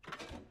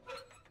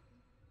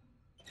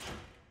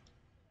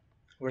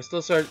 We're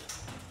still start.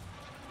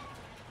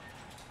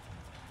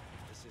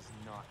 This is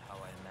not how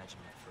I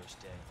imagined my first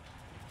day.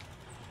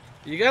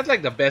 You got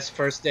like the best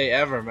first day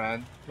ever,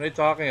 man. What are you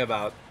talking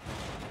about?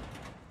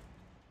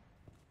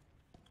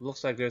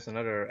 Looks like there's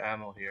another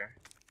ammo here.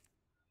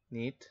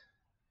 Neat.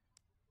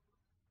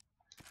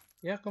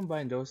 Yeah,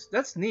 combine those.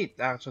 That's neat,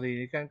 actually.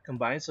 You can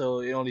combine,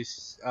 so you only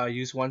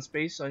use one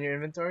space on your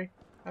inventory.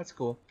 That's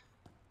cool.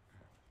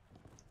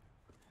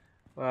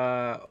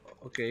 Uh,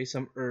 okay,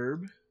 some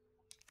herb.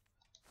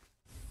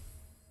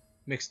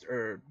 Mixed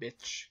herb,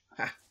 bitch.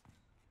 Ha.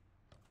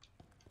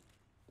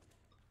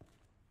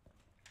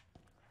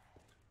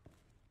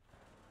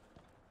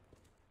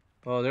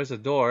 Oh, there's a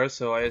door,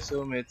 so I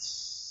assume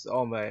it's...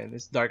 Oh man,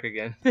 it's dark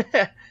again.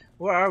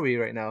 Where are we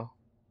right now?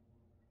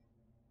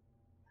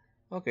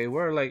 Okay,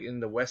 we're like in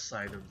the west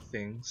side of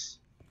things.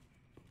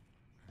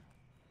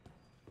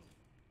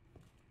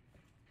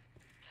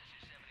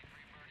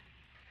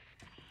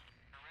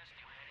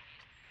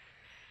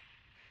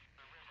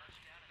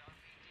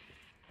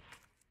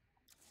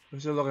 We're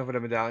still looking for the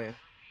medallion.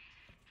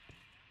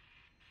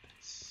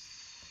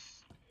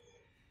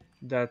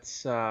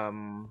 That's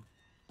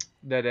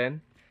dead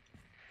end.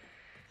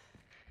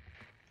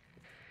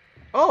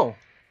 Oh,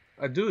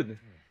 a dude.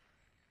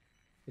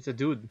 It's a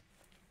dude.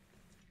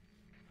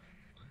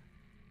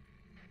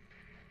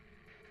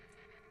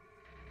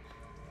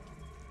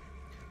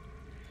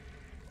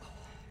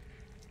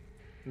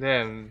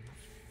 Damn.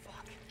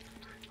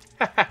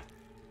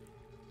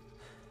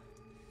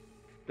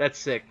 That's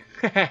sick.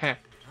 What?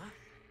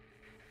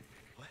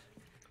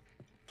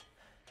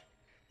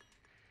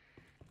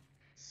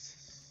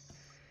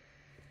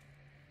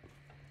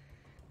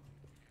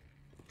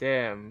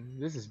 Damn,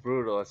 this is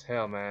brutal as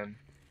hell, man.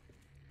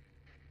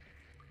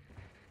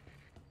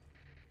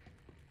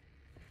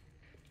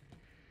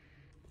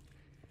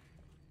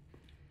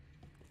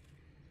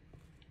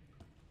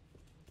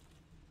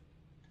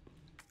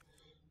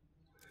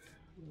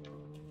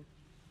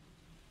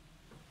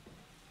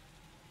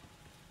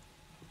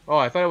 Oh,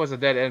 I thought it was a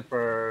dead end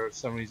for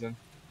some reason.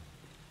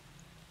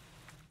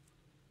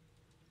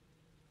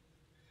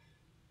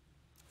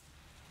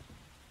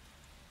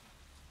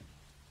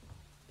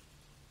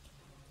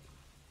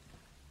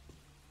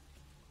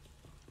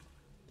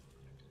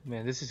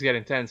 Man, this is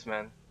getting tense,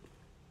 man.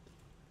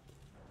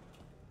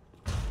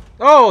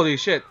 Holy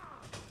shit!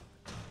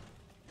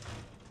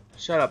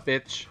 Shut up,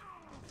 bitch.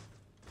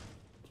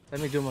 Let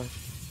me do my...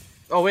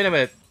 Oh, wait a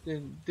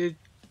minute.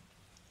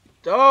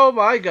 Oh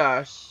my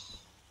gosh.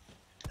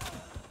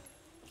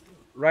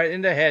 Right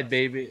in the head,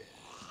 baby.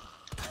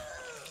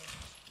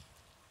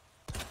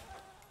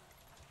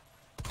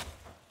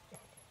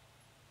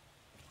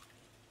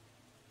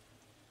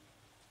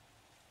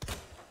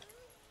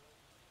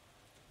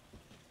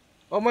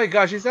 Oh my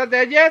gosh, he's not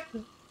dead yet?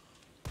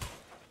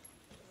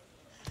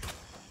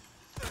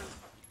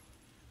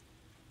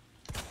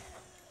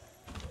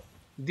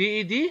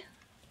 DED?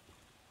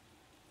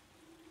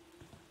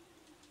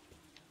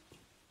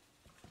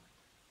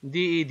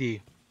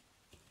 DED.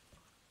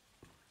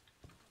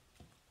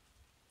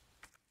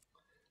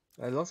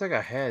 That looks like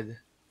a head.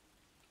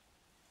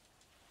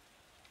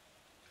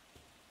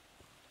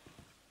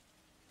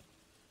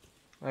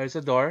 There's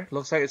a door.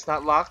 Looks like it's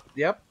not locked.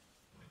 Yep.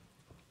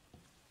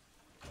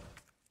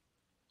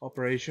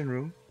 Operation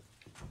room.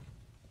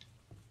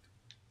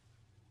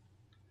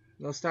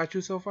 No statue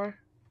so far?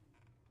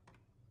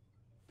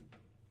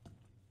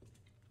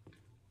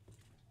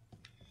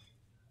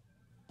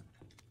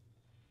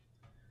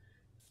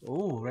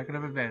 Oh, record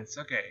of events.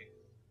 Okay.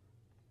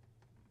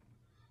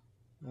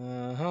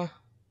 Uh-huh.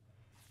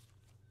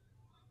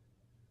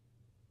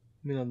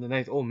 Middle of the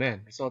night. Oh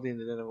man, resulting in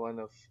the death of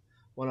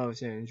one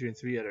officer and injuring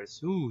three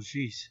others. Ooh,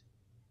 jeez.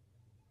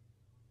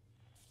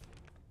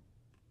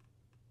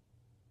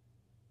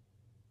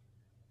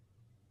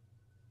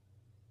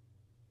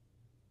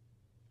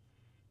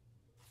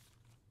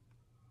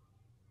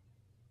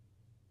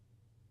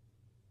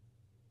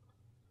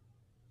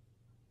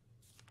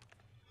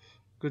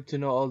 Good to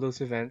know all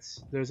those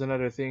events. There's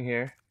another thing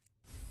here.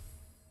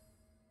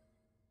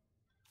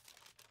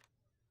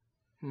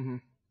 Mm-hmm.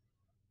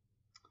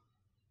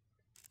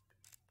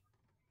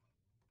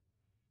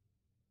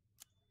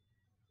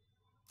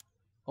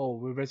 Oh,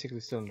 we're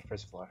basically still on the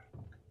first floor.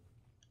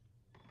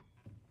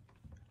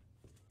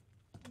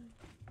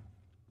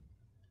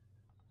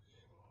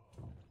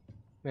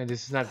 Man,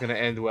 this is not gonna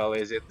end well,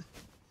 is it?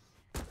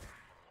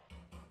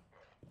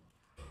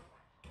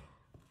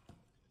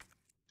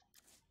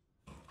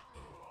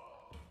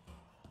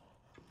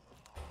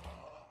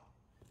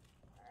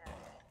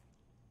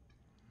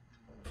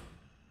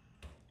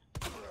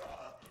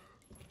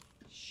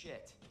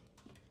 Shit.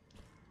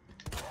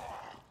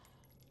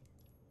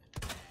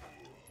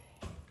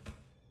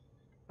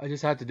 I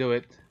just had to do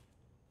it.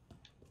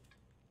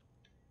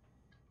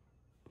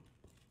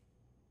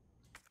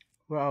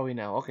 Where are we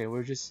now? Okay,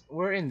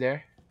 we're in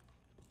there.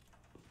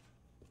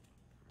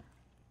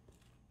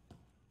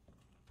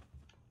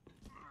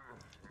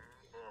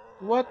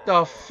 What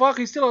the fuck?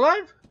 He's still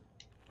alive?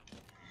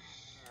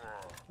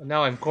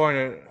 Now I'm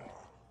cornered.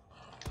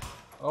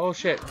 Oh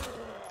shit.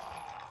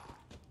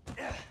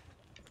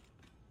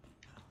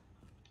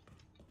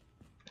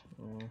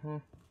 Mm-hmm.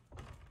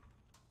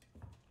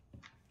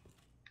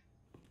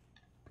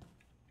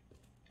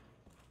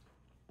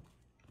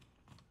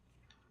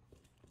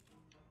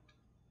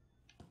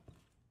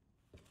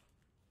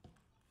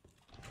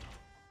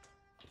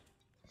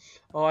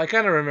 Oh, I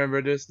kind of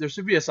remember this. There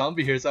should be a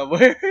zombie here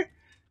somewhere.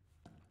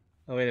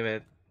 Oh, wait a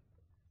minute.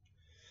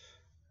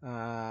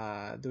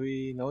 Do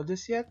we know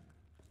this yet?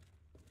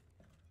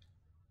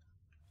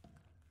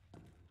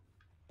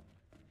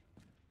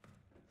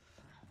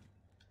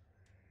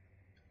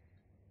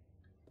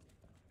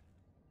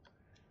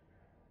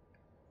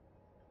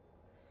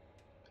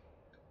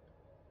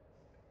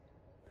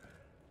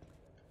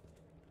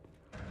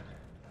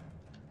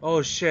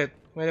 Oh shit.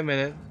 Wait a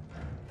minute.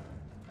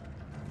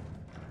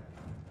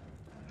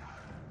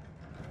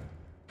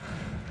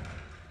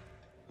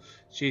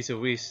 Jeez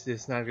Louise,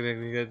 this is not gonna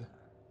be good.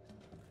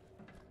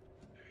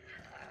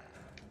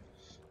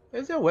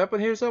 Is there a weapon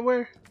here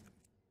somewhere?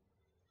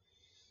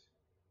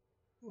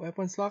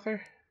 Weapons locker?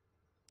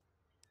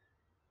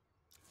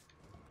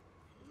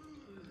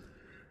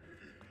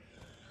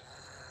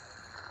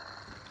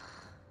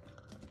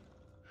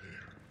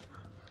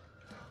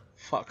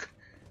 Fuck.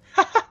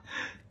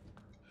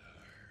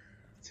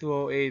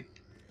 208.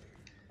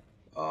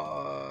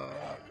 Uh.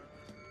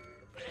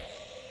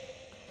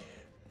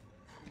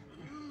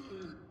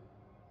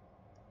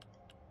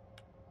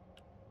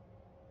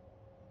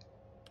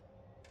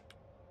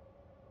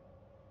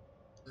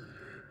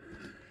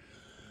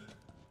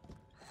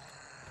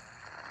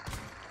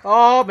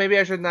 Oh, maybe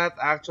I should not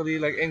actually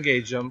like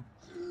engage them.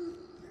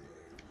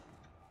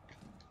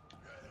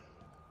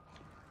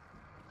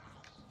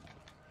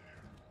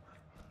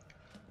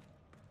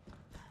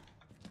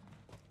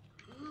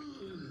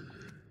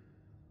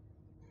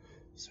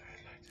 Sorry,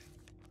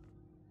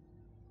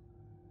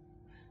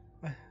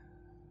 light.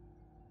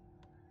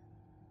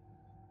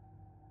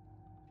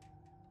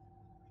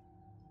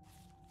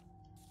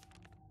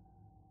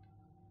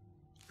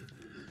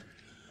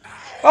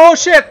 Oh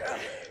shit!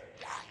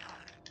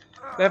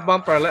 Left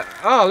bumper.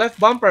 Left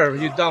bumper.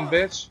 You dumb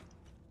bitch.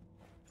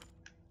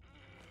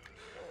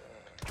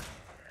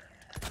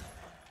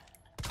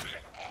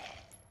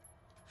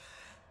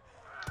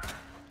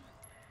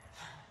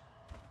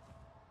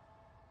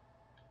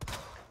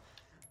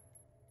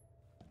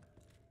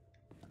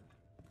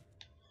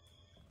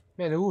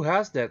 Man, who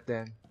has that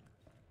then?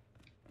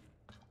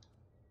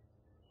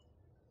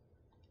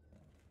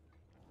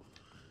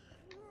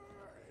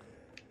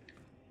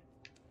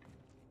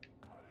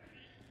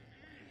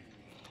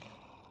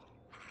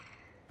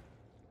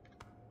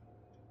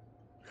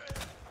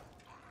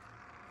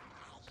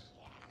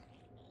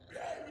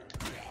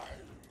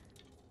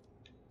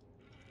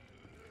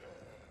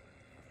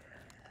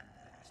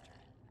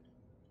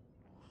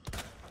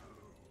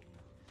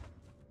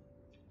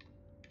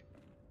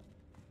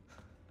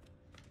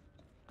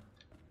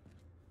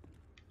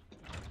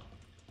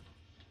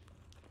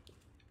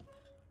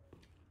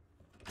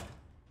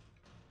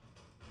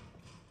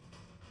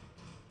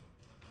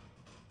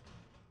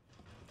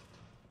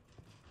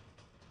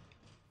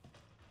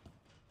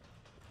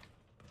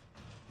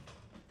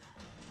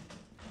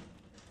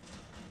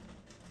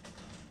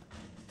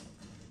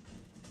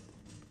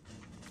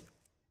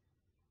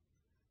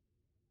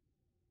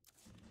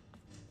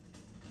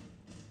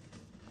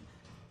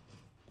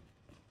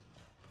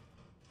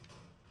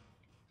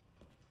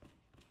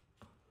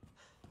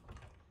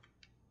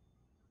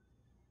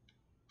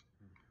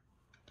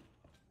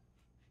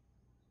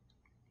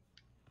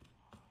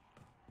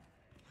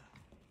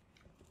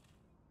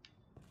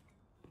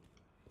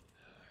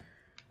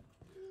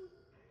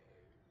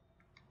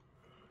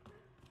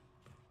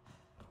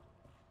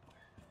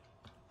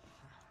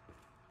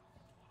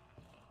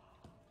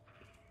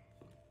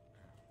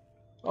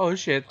 Oh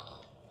shit.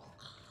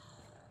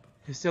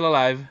 He's still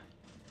alive.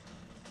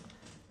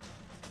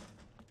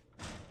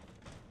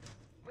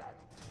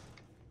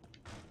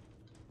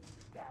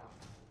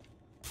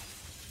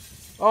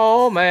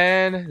 Oh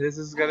man, this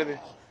is gonna be.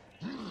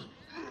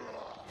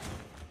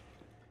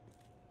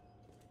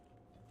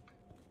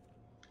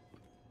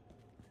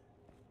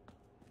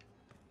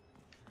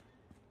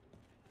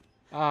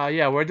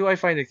 Yeah, where do I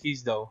find the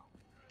keys though?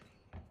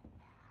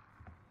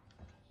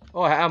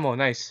 Oh, ammo,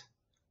 nice.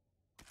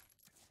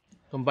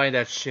 Combine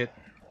that shit.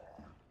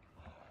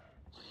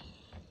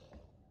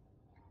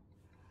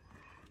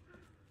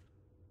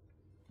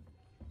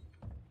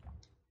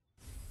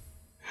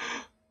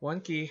 One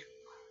key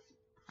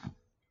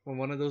from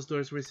one of those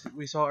doors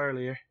we saw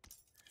earlier.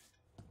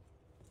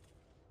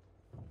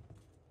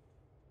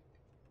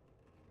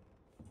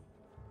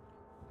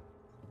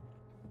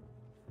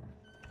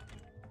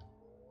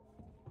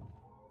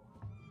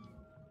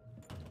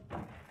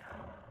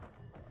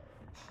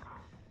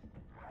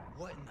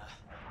 What in the...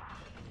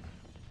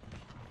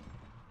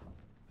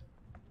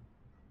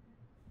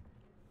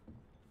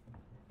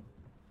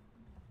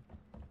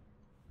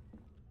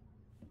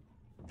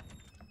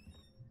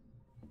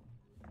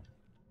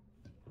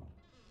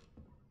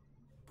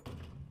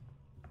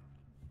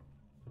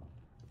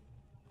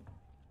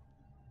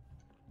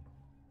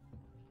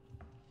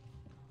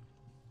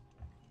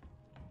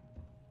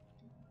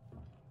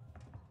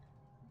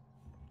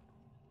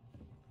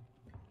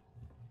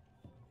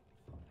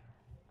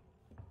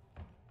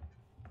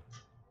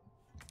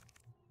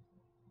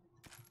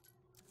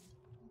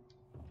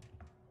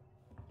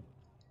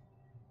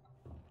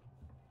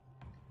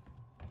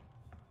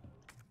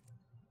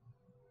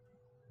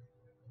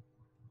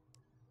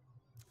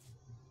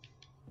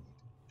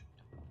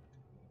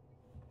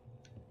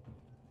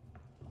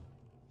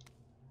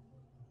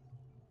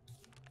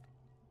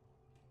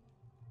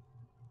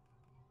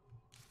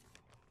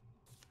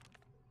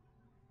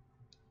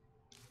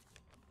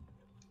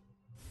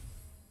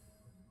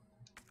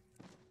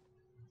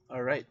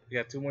 Alright, we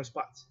got 2 more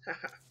spots.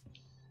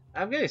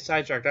 I'm getting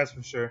sidetracked, that's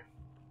for sure.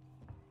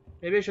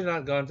 Maybe I should not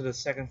have gone to the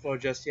 2nd floor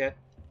just yet.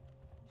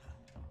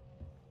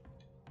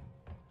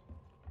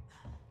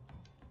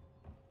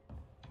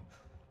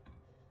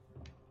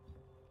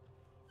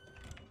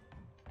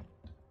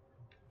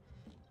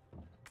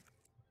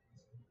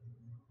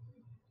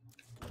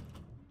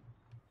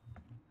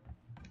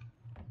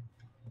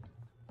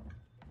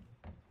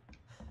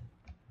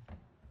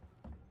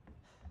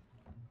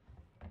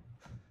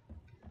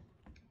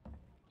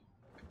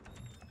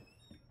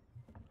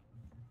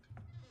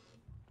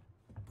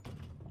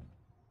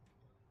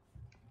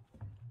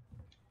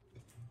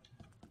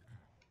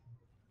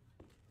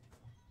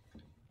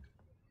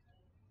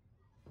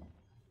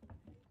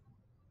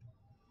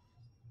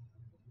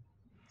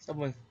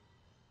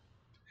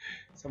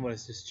 Someone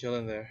is just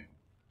chilling there.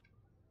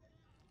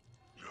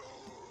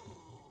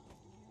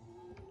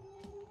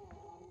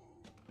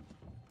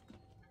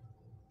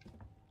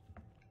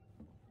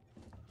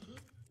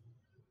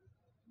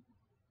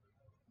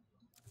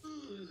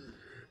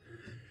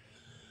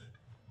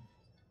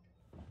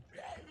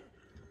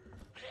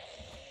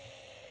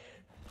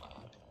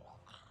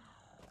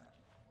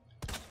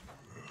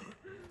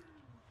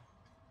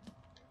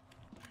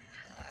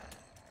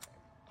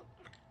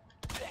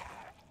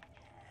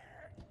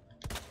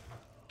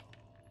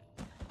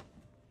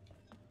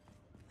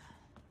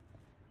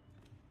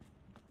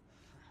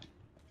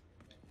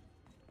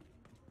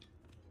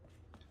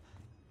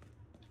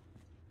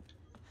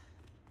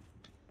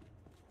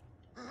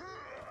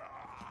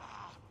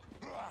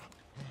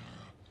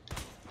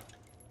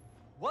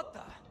 What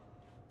the?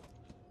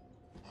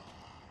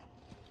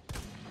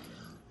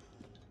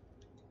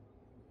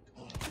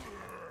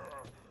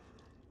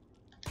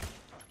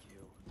 Fuck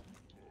you.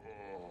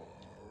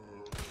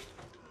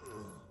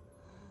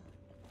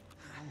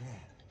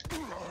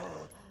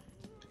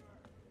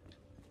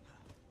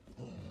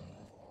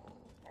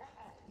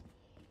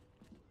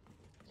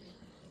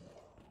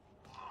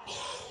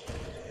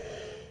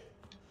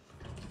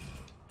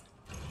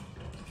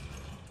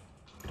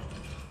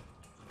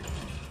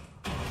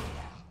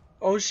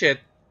 Oh shit.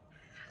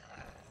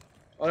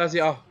 Oh, that's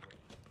the. Oh.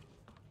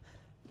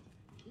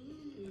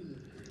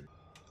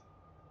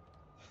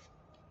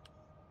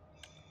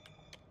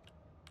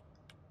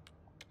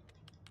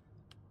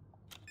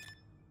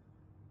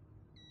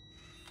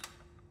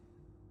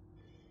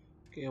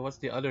 Okay, what's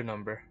the other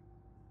number?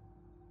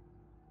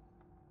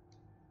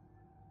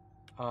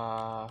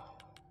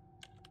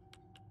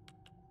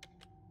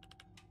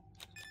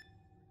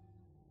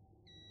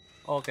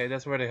 Okay,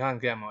 that's where the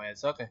handgun ammo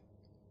is. Okay.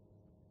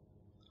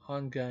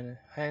 Handgun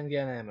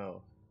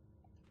ammo.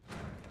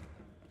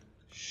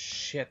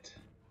 Shit.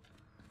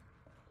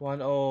 10.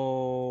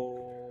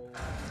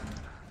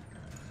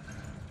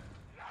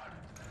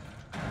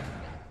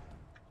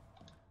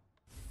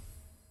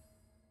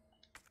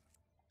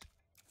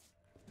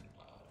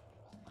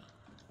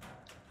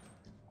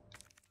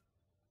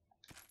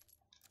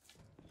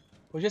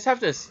 We just have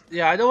to.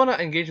 Yeah, I don't want to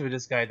engage with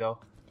this guy though.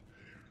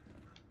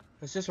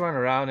 Let's just run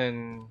around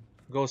and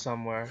go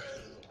somewhere.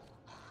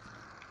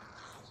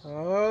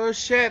 Oh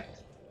shit!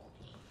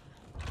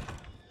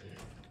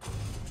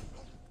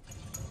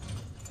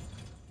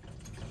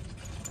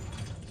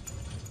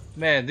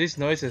 Man, these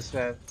noises,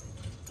 man.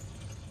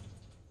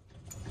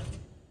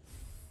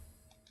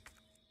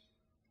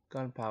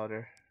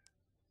 Gunpowder.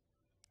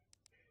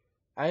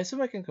 I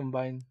assume I can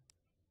combine.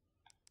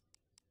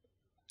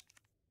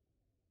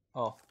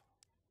 Oh.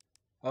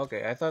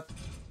 Okay, I thought.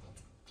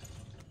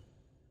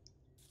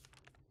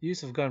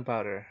 Use of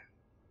gunpowder.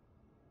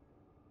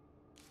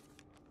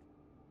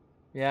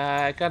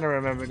 Yeah, I kind of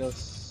remember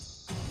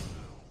those.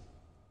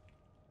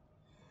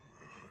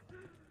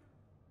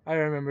 I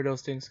remember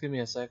those things. Give me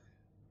a sec.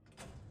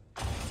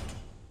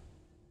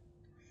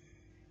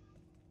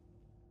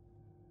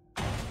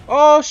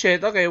 Oh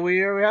shit! Okay, we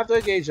have to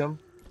engage him.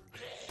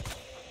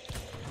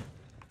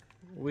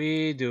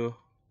 We do.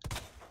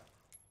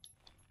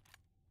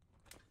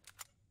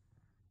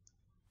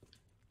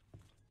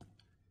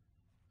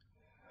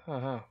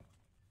 Uh-huh.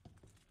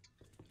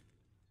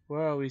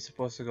 Where are we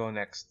supposed to go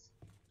next?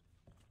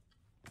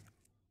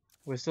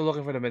 We're still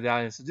looking for the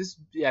medallion. So this,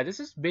 yeah, this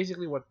is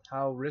basically what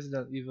how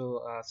Resident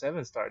Evil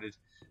 7 started.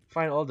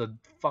 Find all the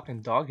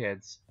fucking dog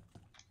heads.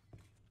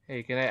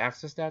 Hey, can I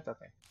access that?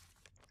 Okay.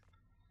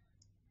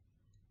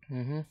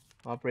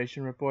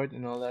 Operation report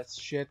and all that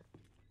shit.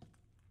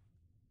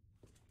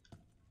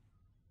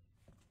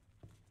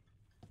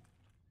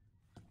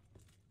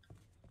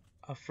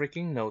 A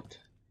freaking note.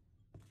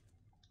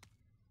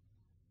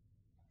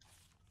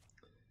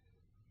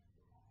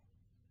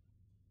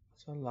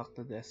 Let's unlock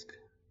the desk.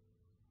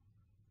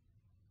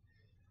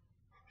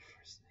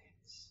 First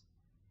names.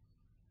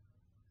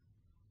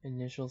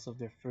 Initials of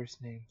their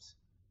first names.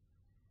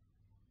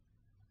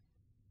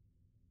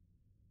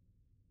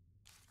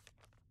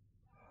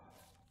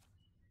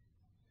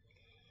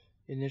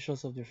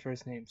 Initials of their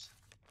first names.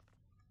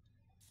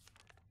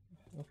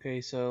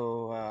 Okay,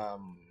 so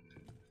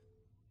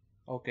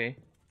okay.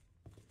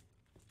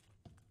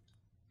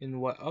 In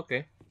what?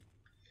 Okay,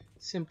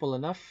 simple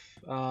enough.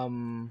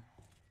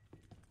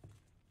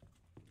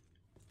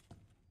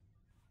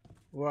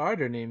 Where are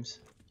their names?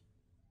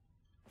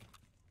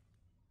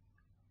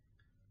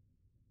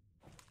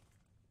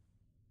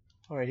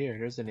 Oh, right here.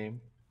 There's the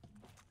name.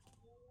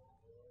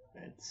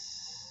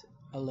 It's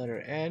a letter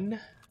N,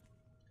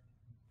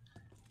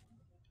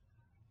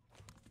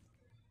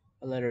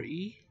 a letter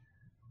E,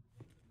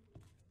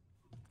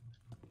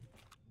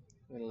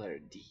 and a letter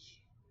D.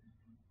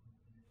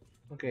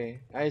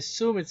 Okay, I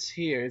assume it's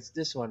here. It's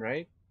this one,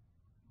 right?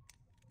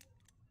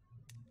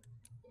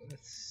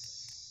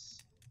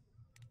 Let's...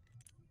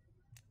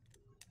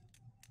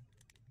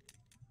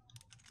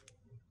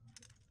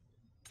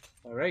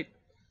 Alright.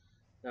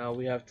 Now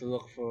we have to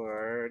look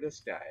for this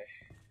guy.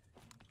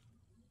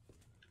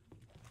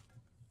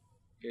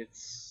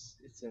 It's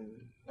an...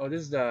 Oh,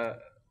 this is the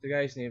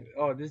guy's name.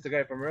 Oh, this is the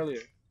guy from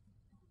earlier.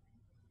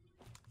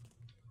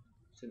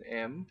 It's an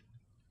M.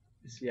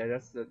 Yeah,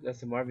 that's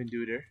the Marvin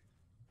Duder.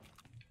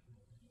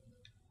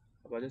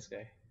 How about this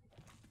guy?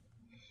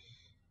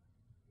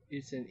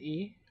 It's an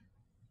E.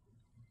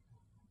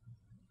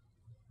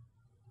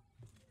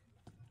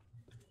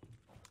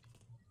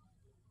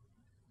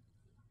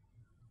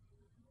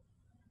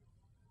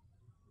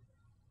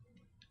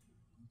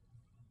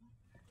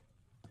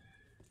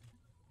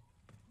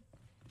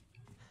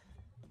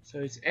 So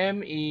it's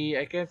M-E.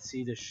 I can't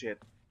see the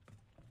shit.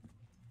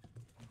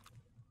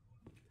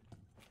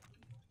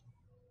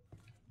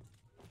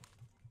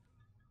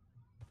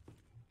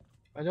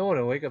 I don't want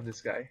to wake up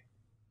this guy.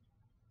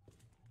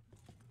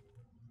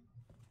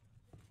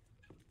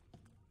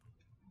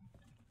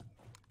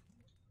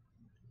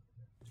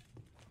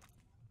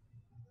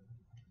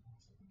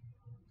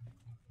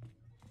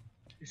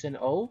 It's an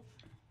O.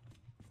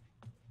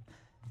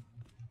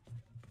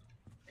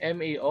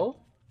 M-E-O.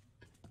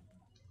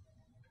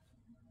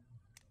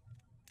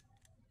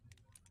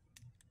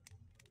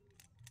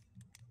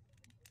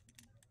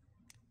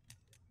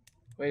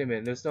 Wait a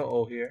minute, there's no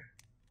O here.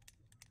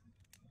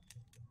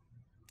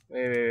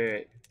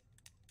 Wait.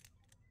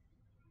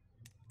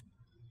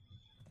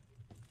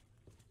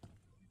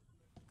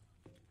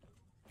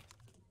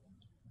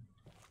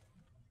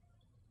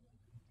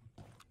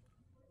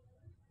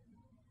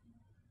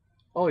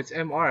 Oh, it's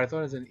M-R. I thought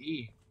it was an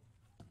E.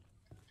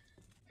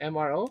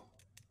 M-R-O?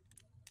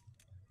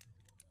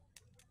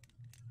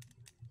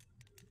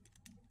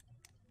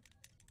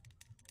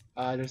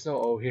 There's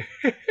no O here.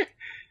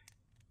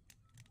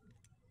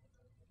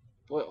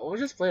 We'll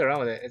just play around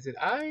with it. Is it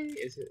I?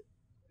 Is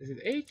it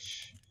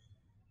H?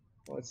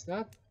 Oh, it's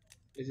not.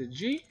 Is it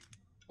G?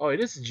 Oh, it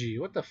is G.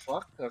 What the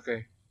fuck?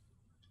 Okay.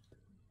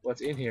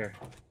 What's in here?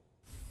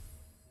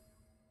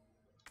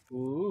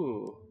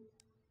 Ooh.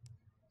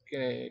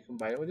 Can I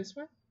combine it with this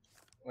one?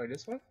 Or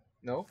this one?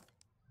 No.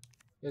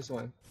 This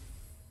one.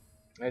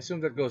 I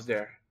assume that goes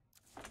there.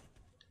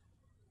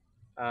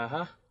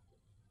 Uh-huh.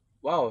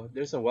 Wow,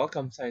 there's a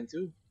welcome sign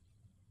too.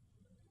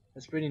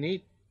 That's pretty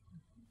neat.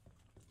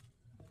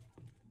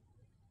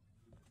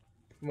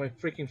 For my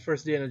freaking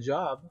first day on a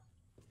job.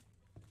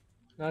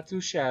 Not too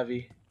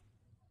shabby.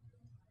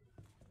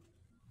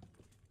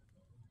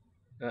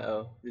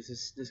 Uh-oh.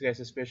 This guy's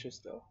suspicious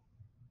though.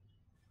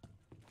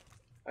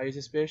 Are you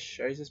suspicious?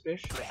 Are you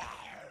suspicious?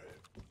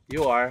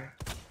 You are.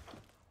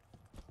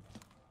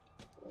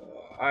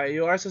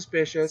 You are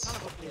suspicious. Son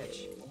of a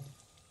bitch.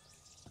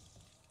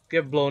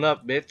 Get blown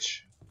up,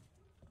 bitch.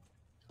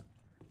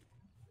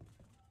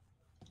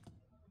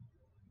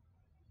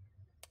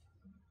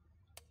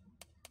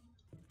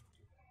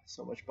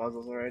 So much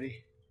puzzles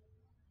already.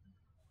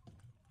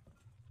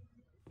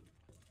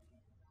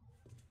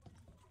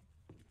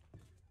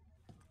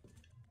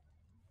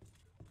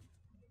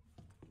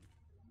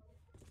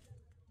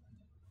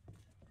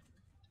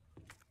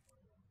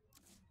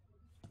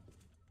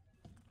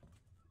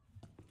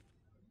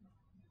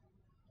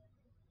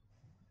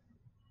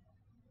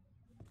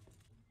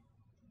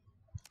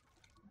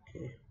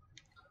 Okay.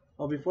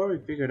 Oh, before we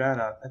figure that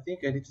out, I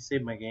think I need to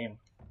save my game.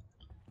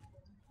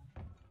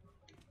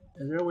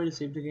 Is there a way to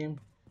save the game?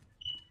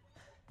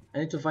 I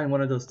need to find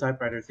one of those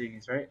typewriter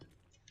thingies, right?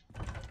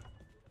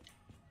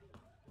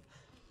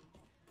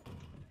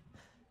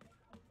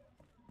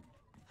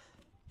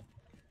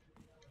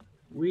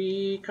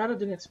 We kind of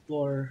didn't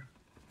explore.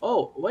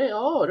 Oh, wait,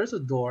 oh, there's a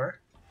door.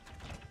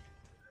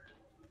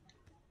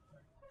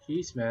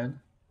 Jeez, man.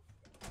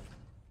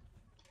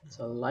 It's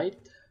a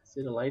light. Is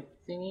it a light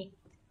thingy?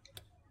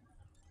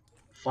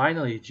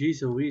 Finally,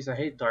 jeez Louise, I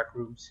hate dark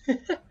rooms.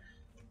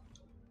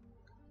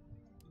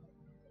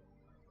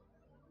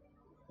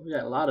 We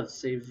got a lot of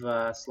save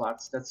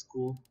slots, that's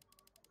cool.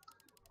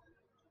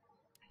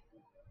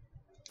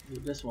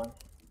 Do this one.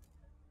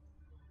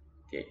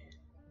 Okay,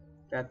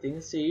 that thing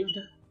is saved.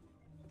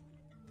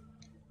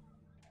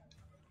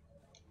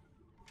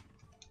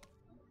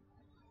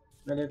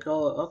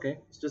 Medical, okay,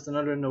 it's just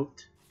another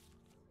note.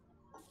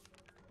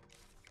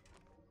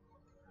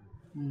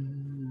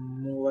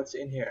 What's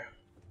in here?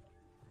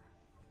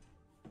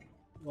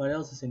 What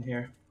else is in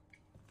here?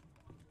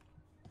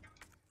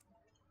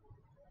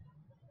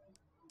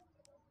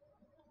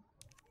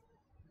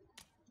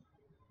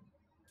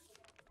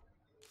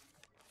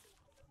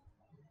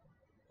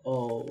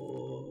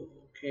 Oh,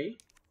 okay.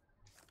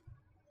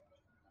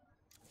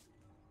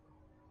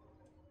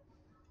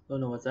 Don't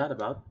know what's that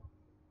about.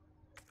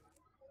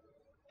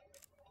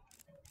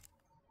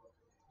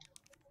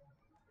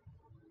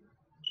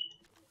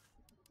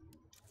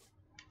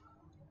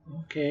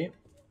 Okay.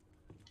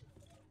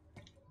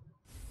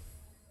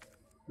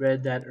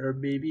 Read that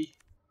herb baby.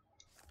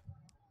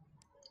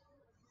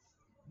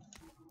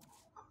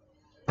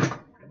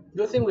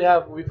 Good thing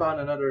we found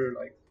another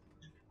like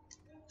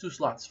 2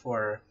 slots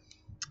for,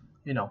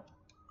 you know,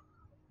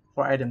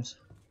 for items.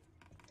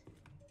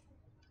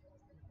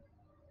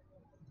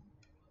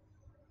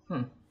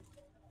 Hmm.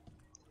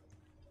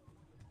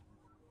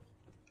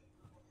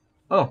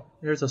 Oh,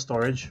 here's a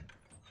storage.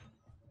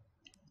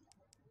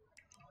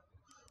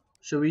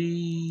 Should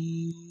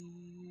we?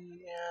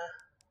 Yeah.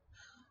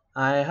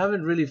 I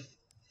haven't really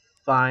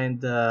find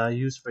the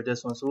use for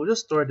this one, so we'll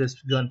just store this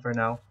gun for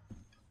now.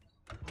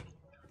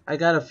 I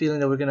got a feeling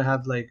that we're gonna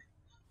have like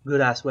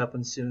good ass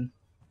weapons soon.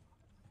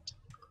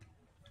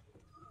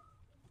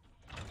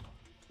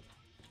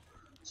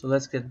 So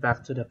let's get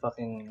back to the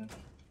fucking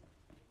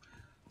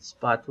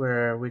spot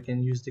where we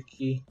can use the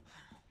key.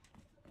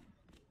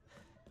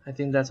 I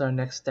think that's our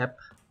next step.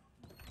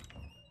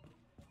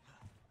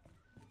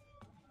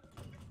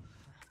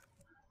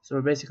 So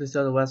we're basically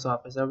still at the west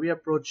office. Are we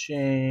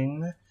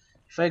approaching?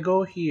 If I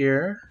go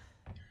here,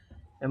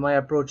 am I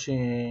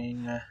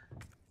approaching the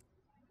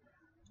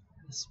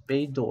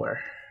spade door?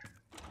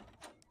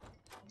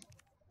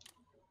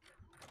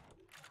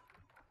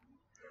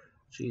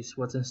 Jeez,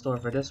 what's in store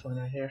for this one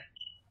right here?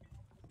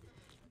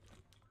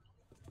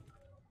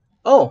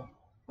 Oh,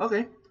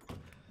 okay.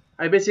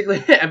 I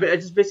basically, I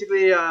just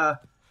basically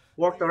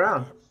walked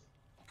around.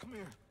 Come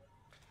here.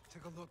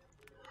 Take a look.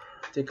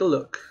 Take a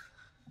look.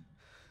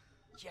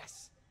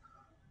 Yes.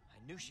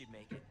 I knew she'd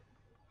make it.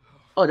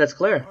 Oh, that's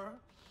Claire. Her?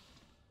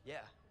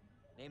 Yeah.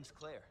 Name's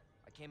Claire.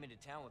 I came into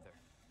town with her.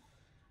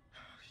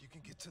 You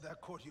can get to that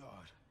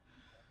courtyard.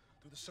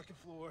 Through the second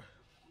floor.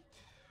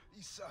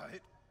 East side.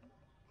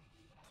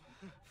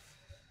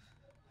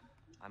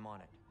 I'm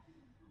on it.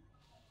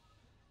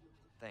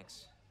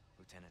 Thanks,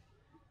 Lieutenant.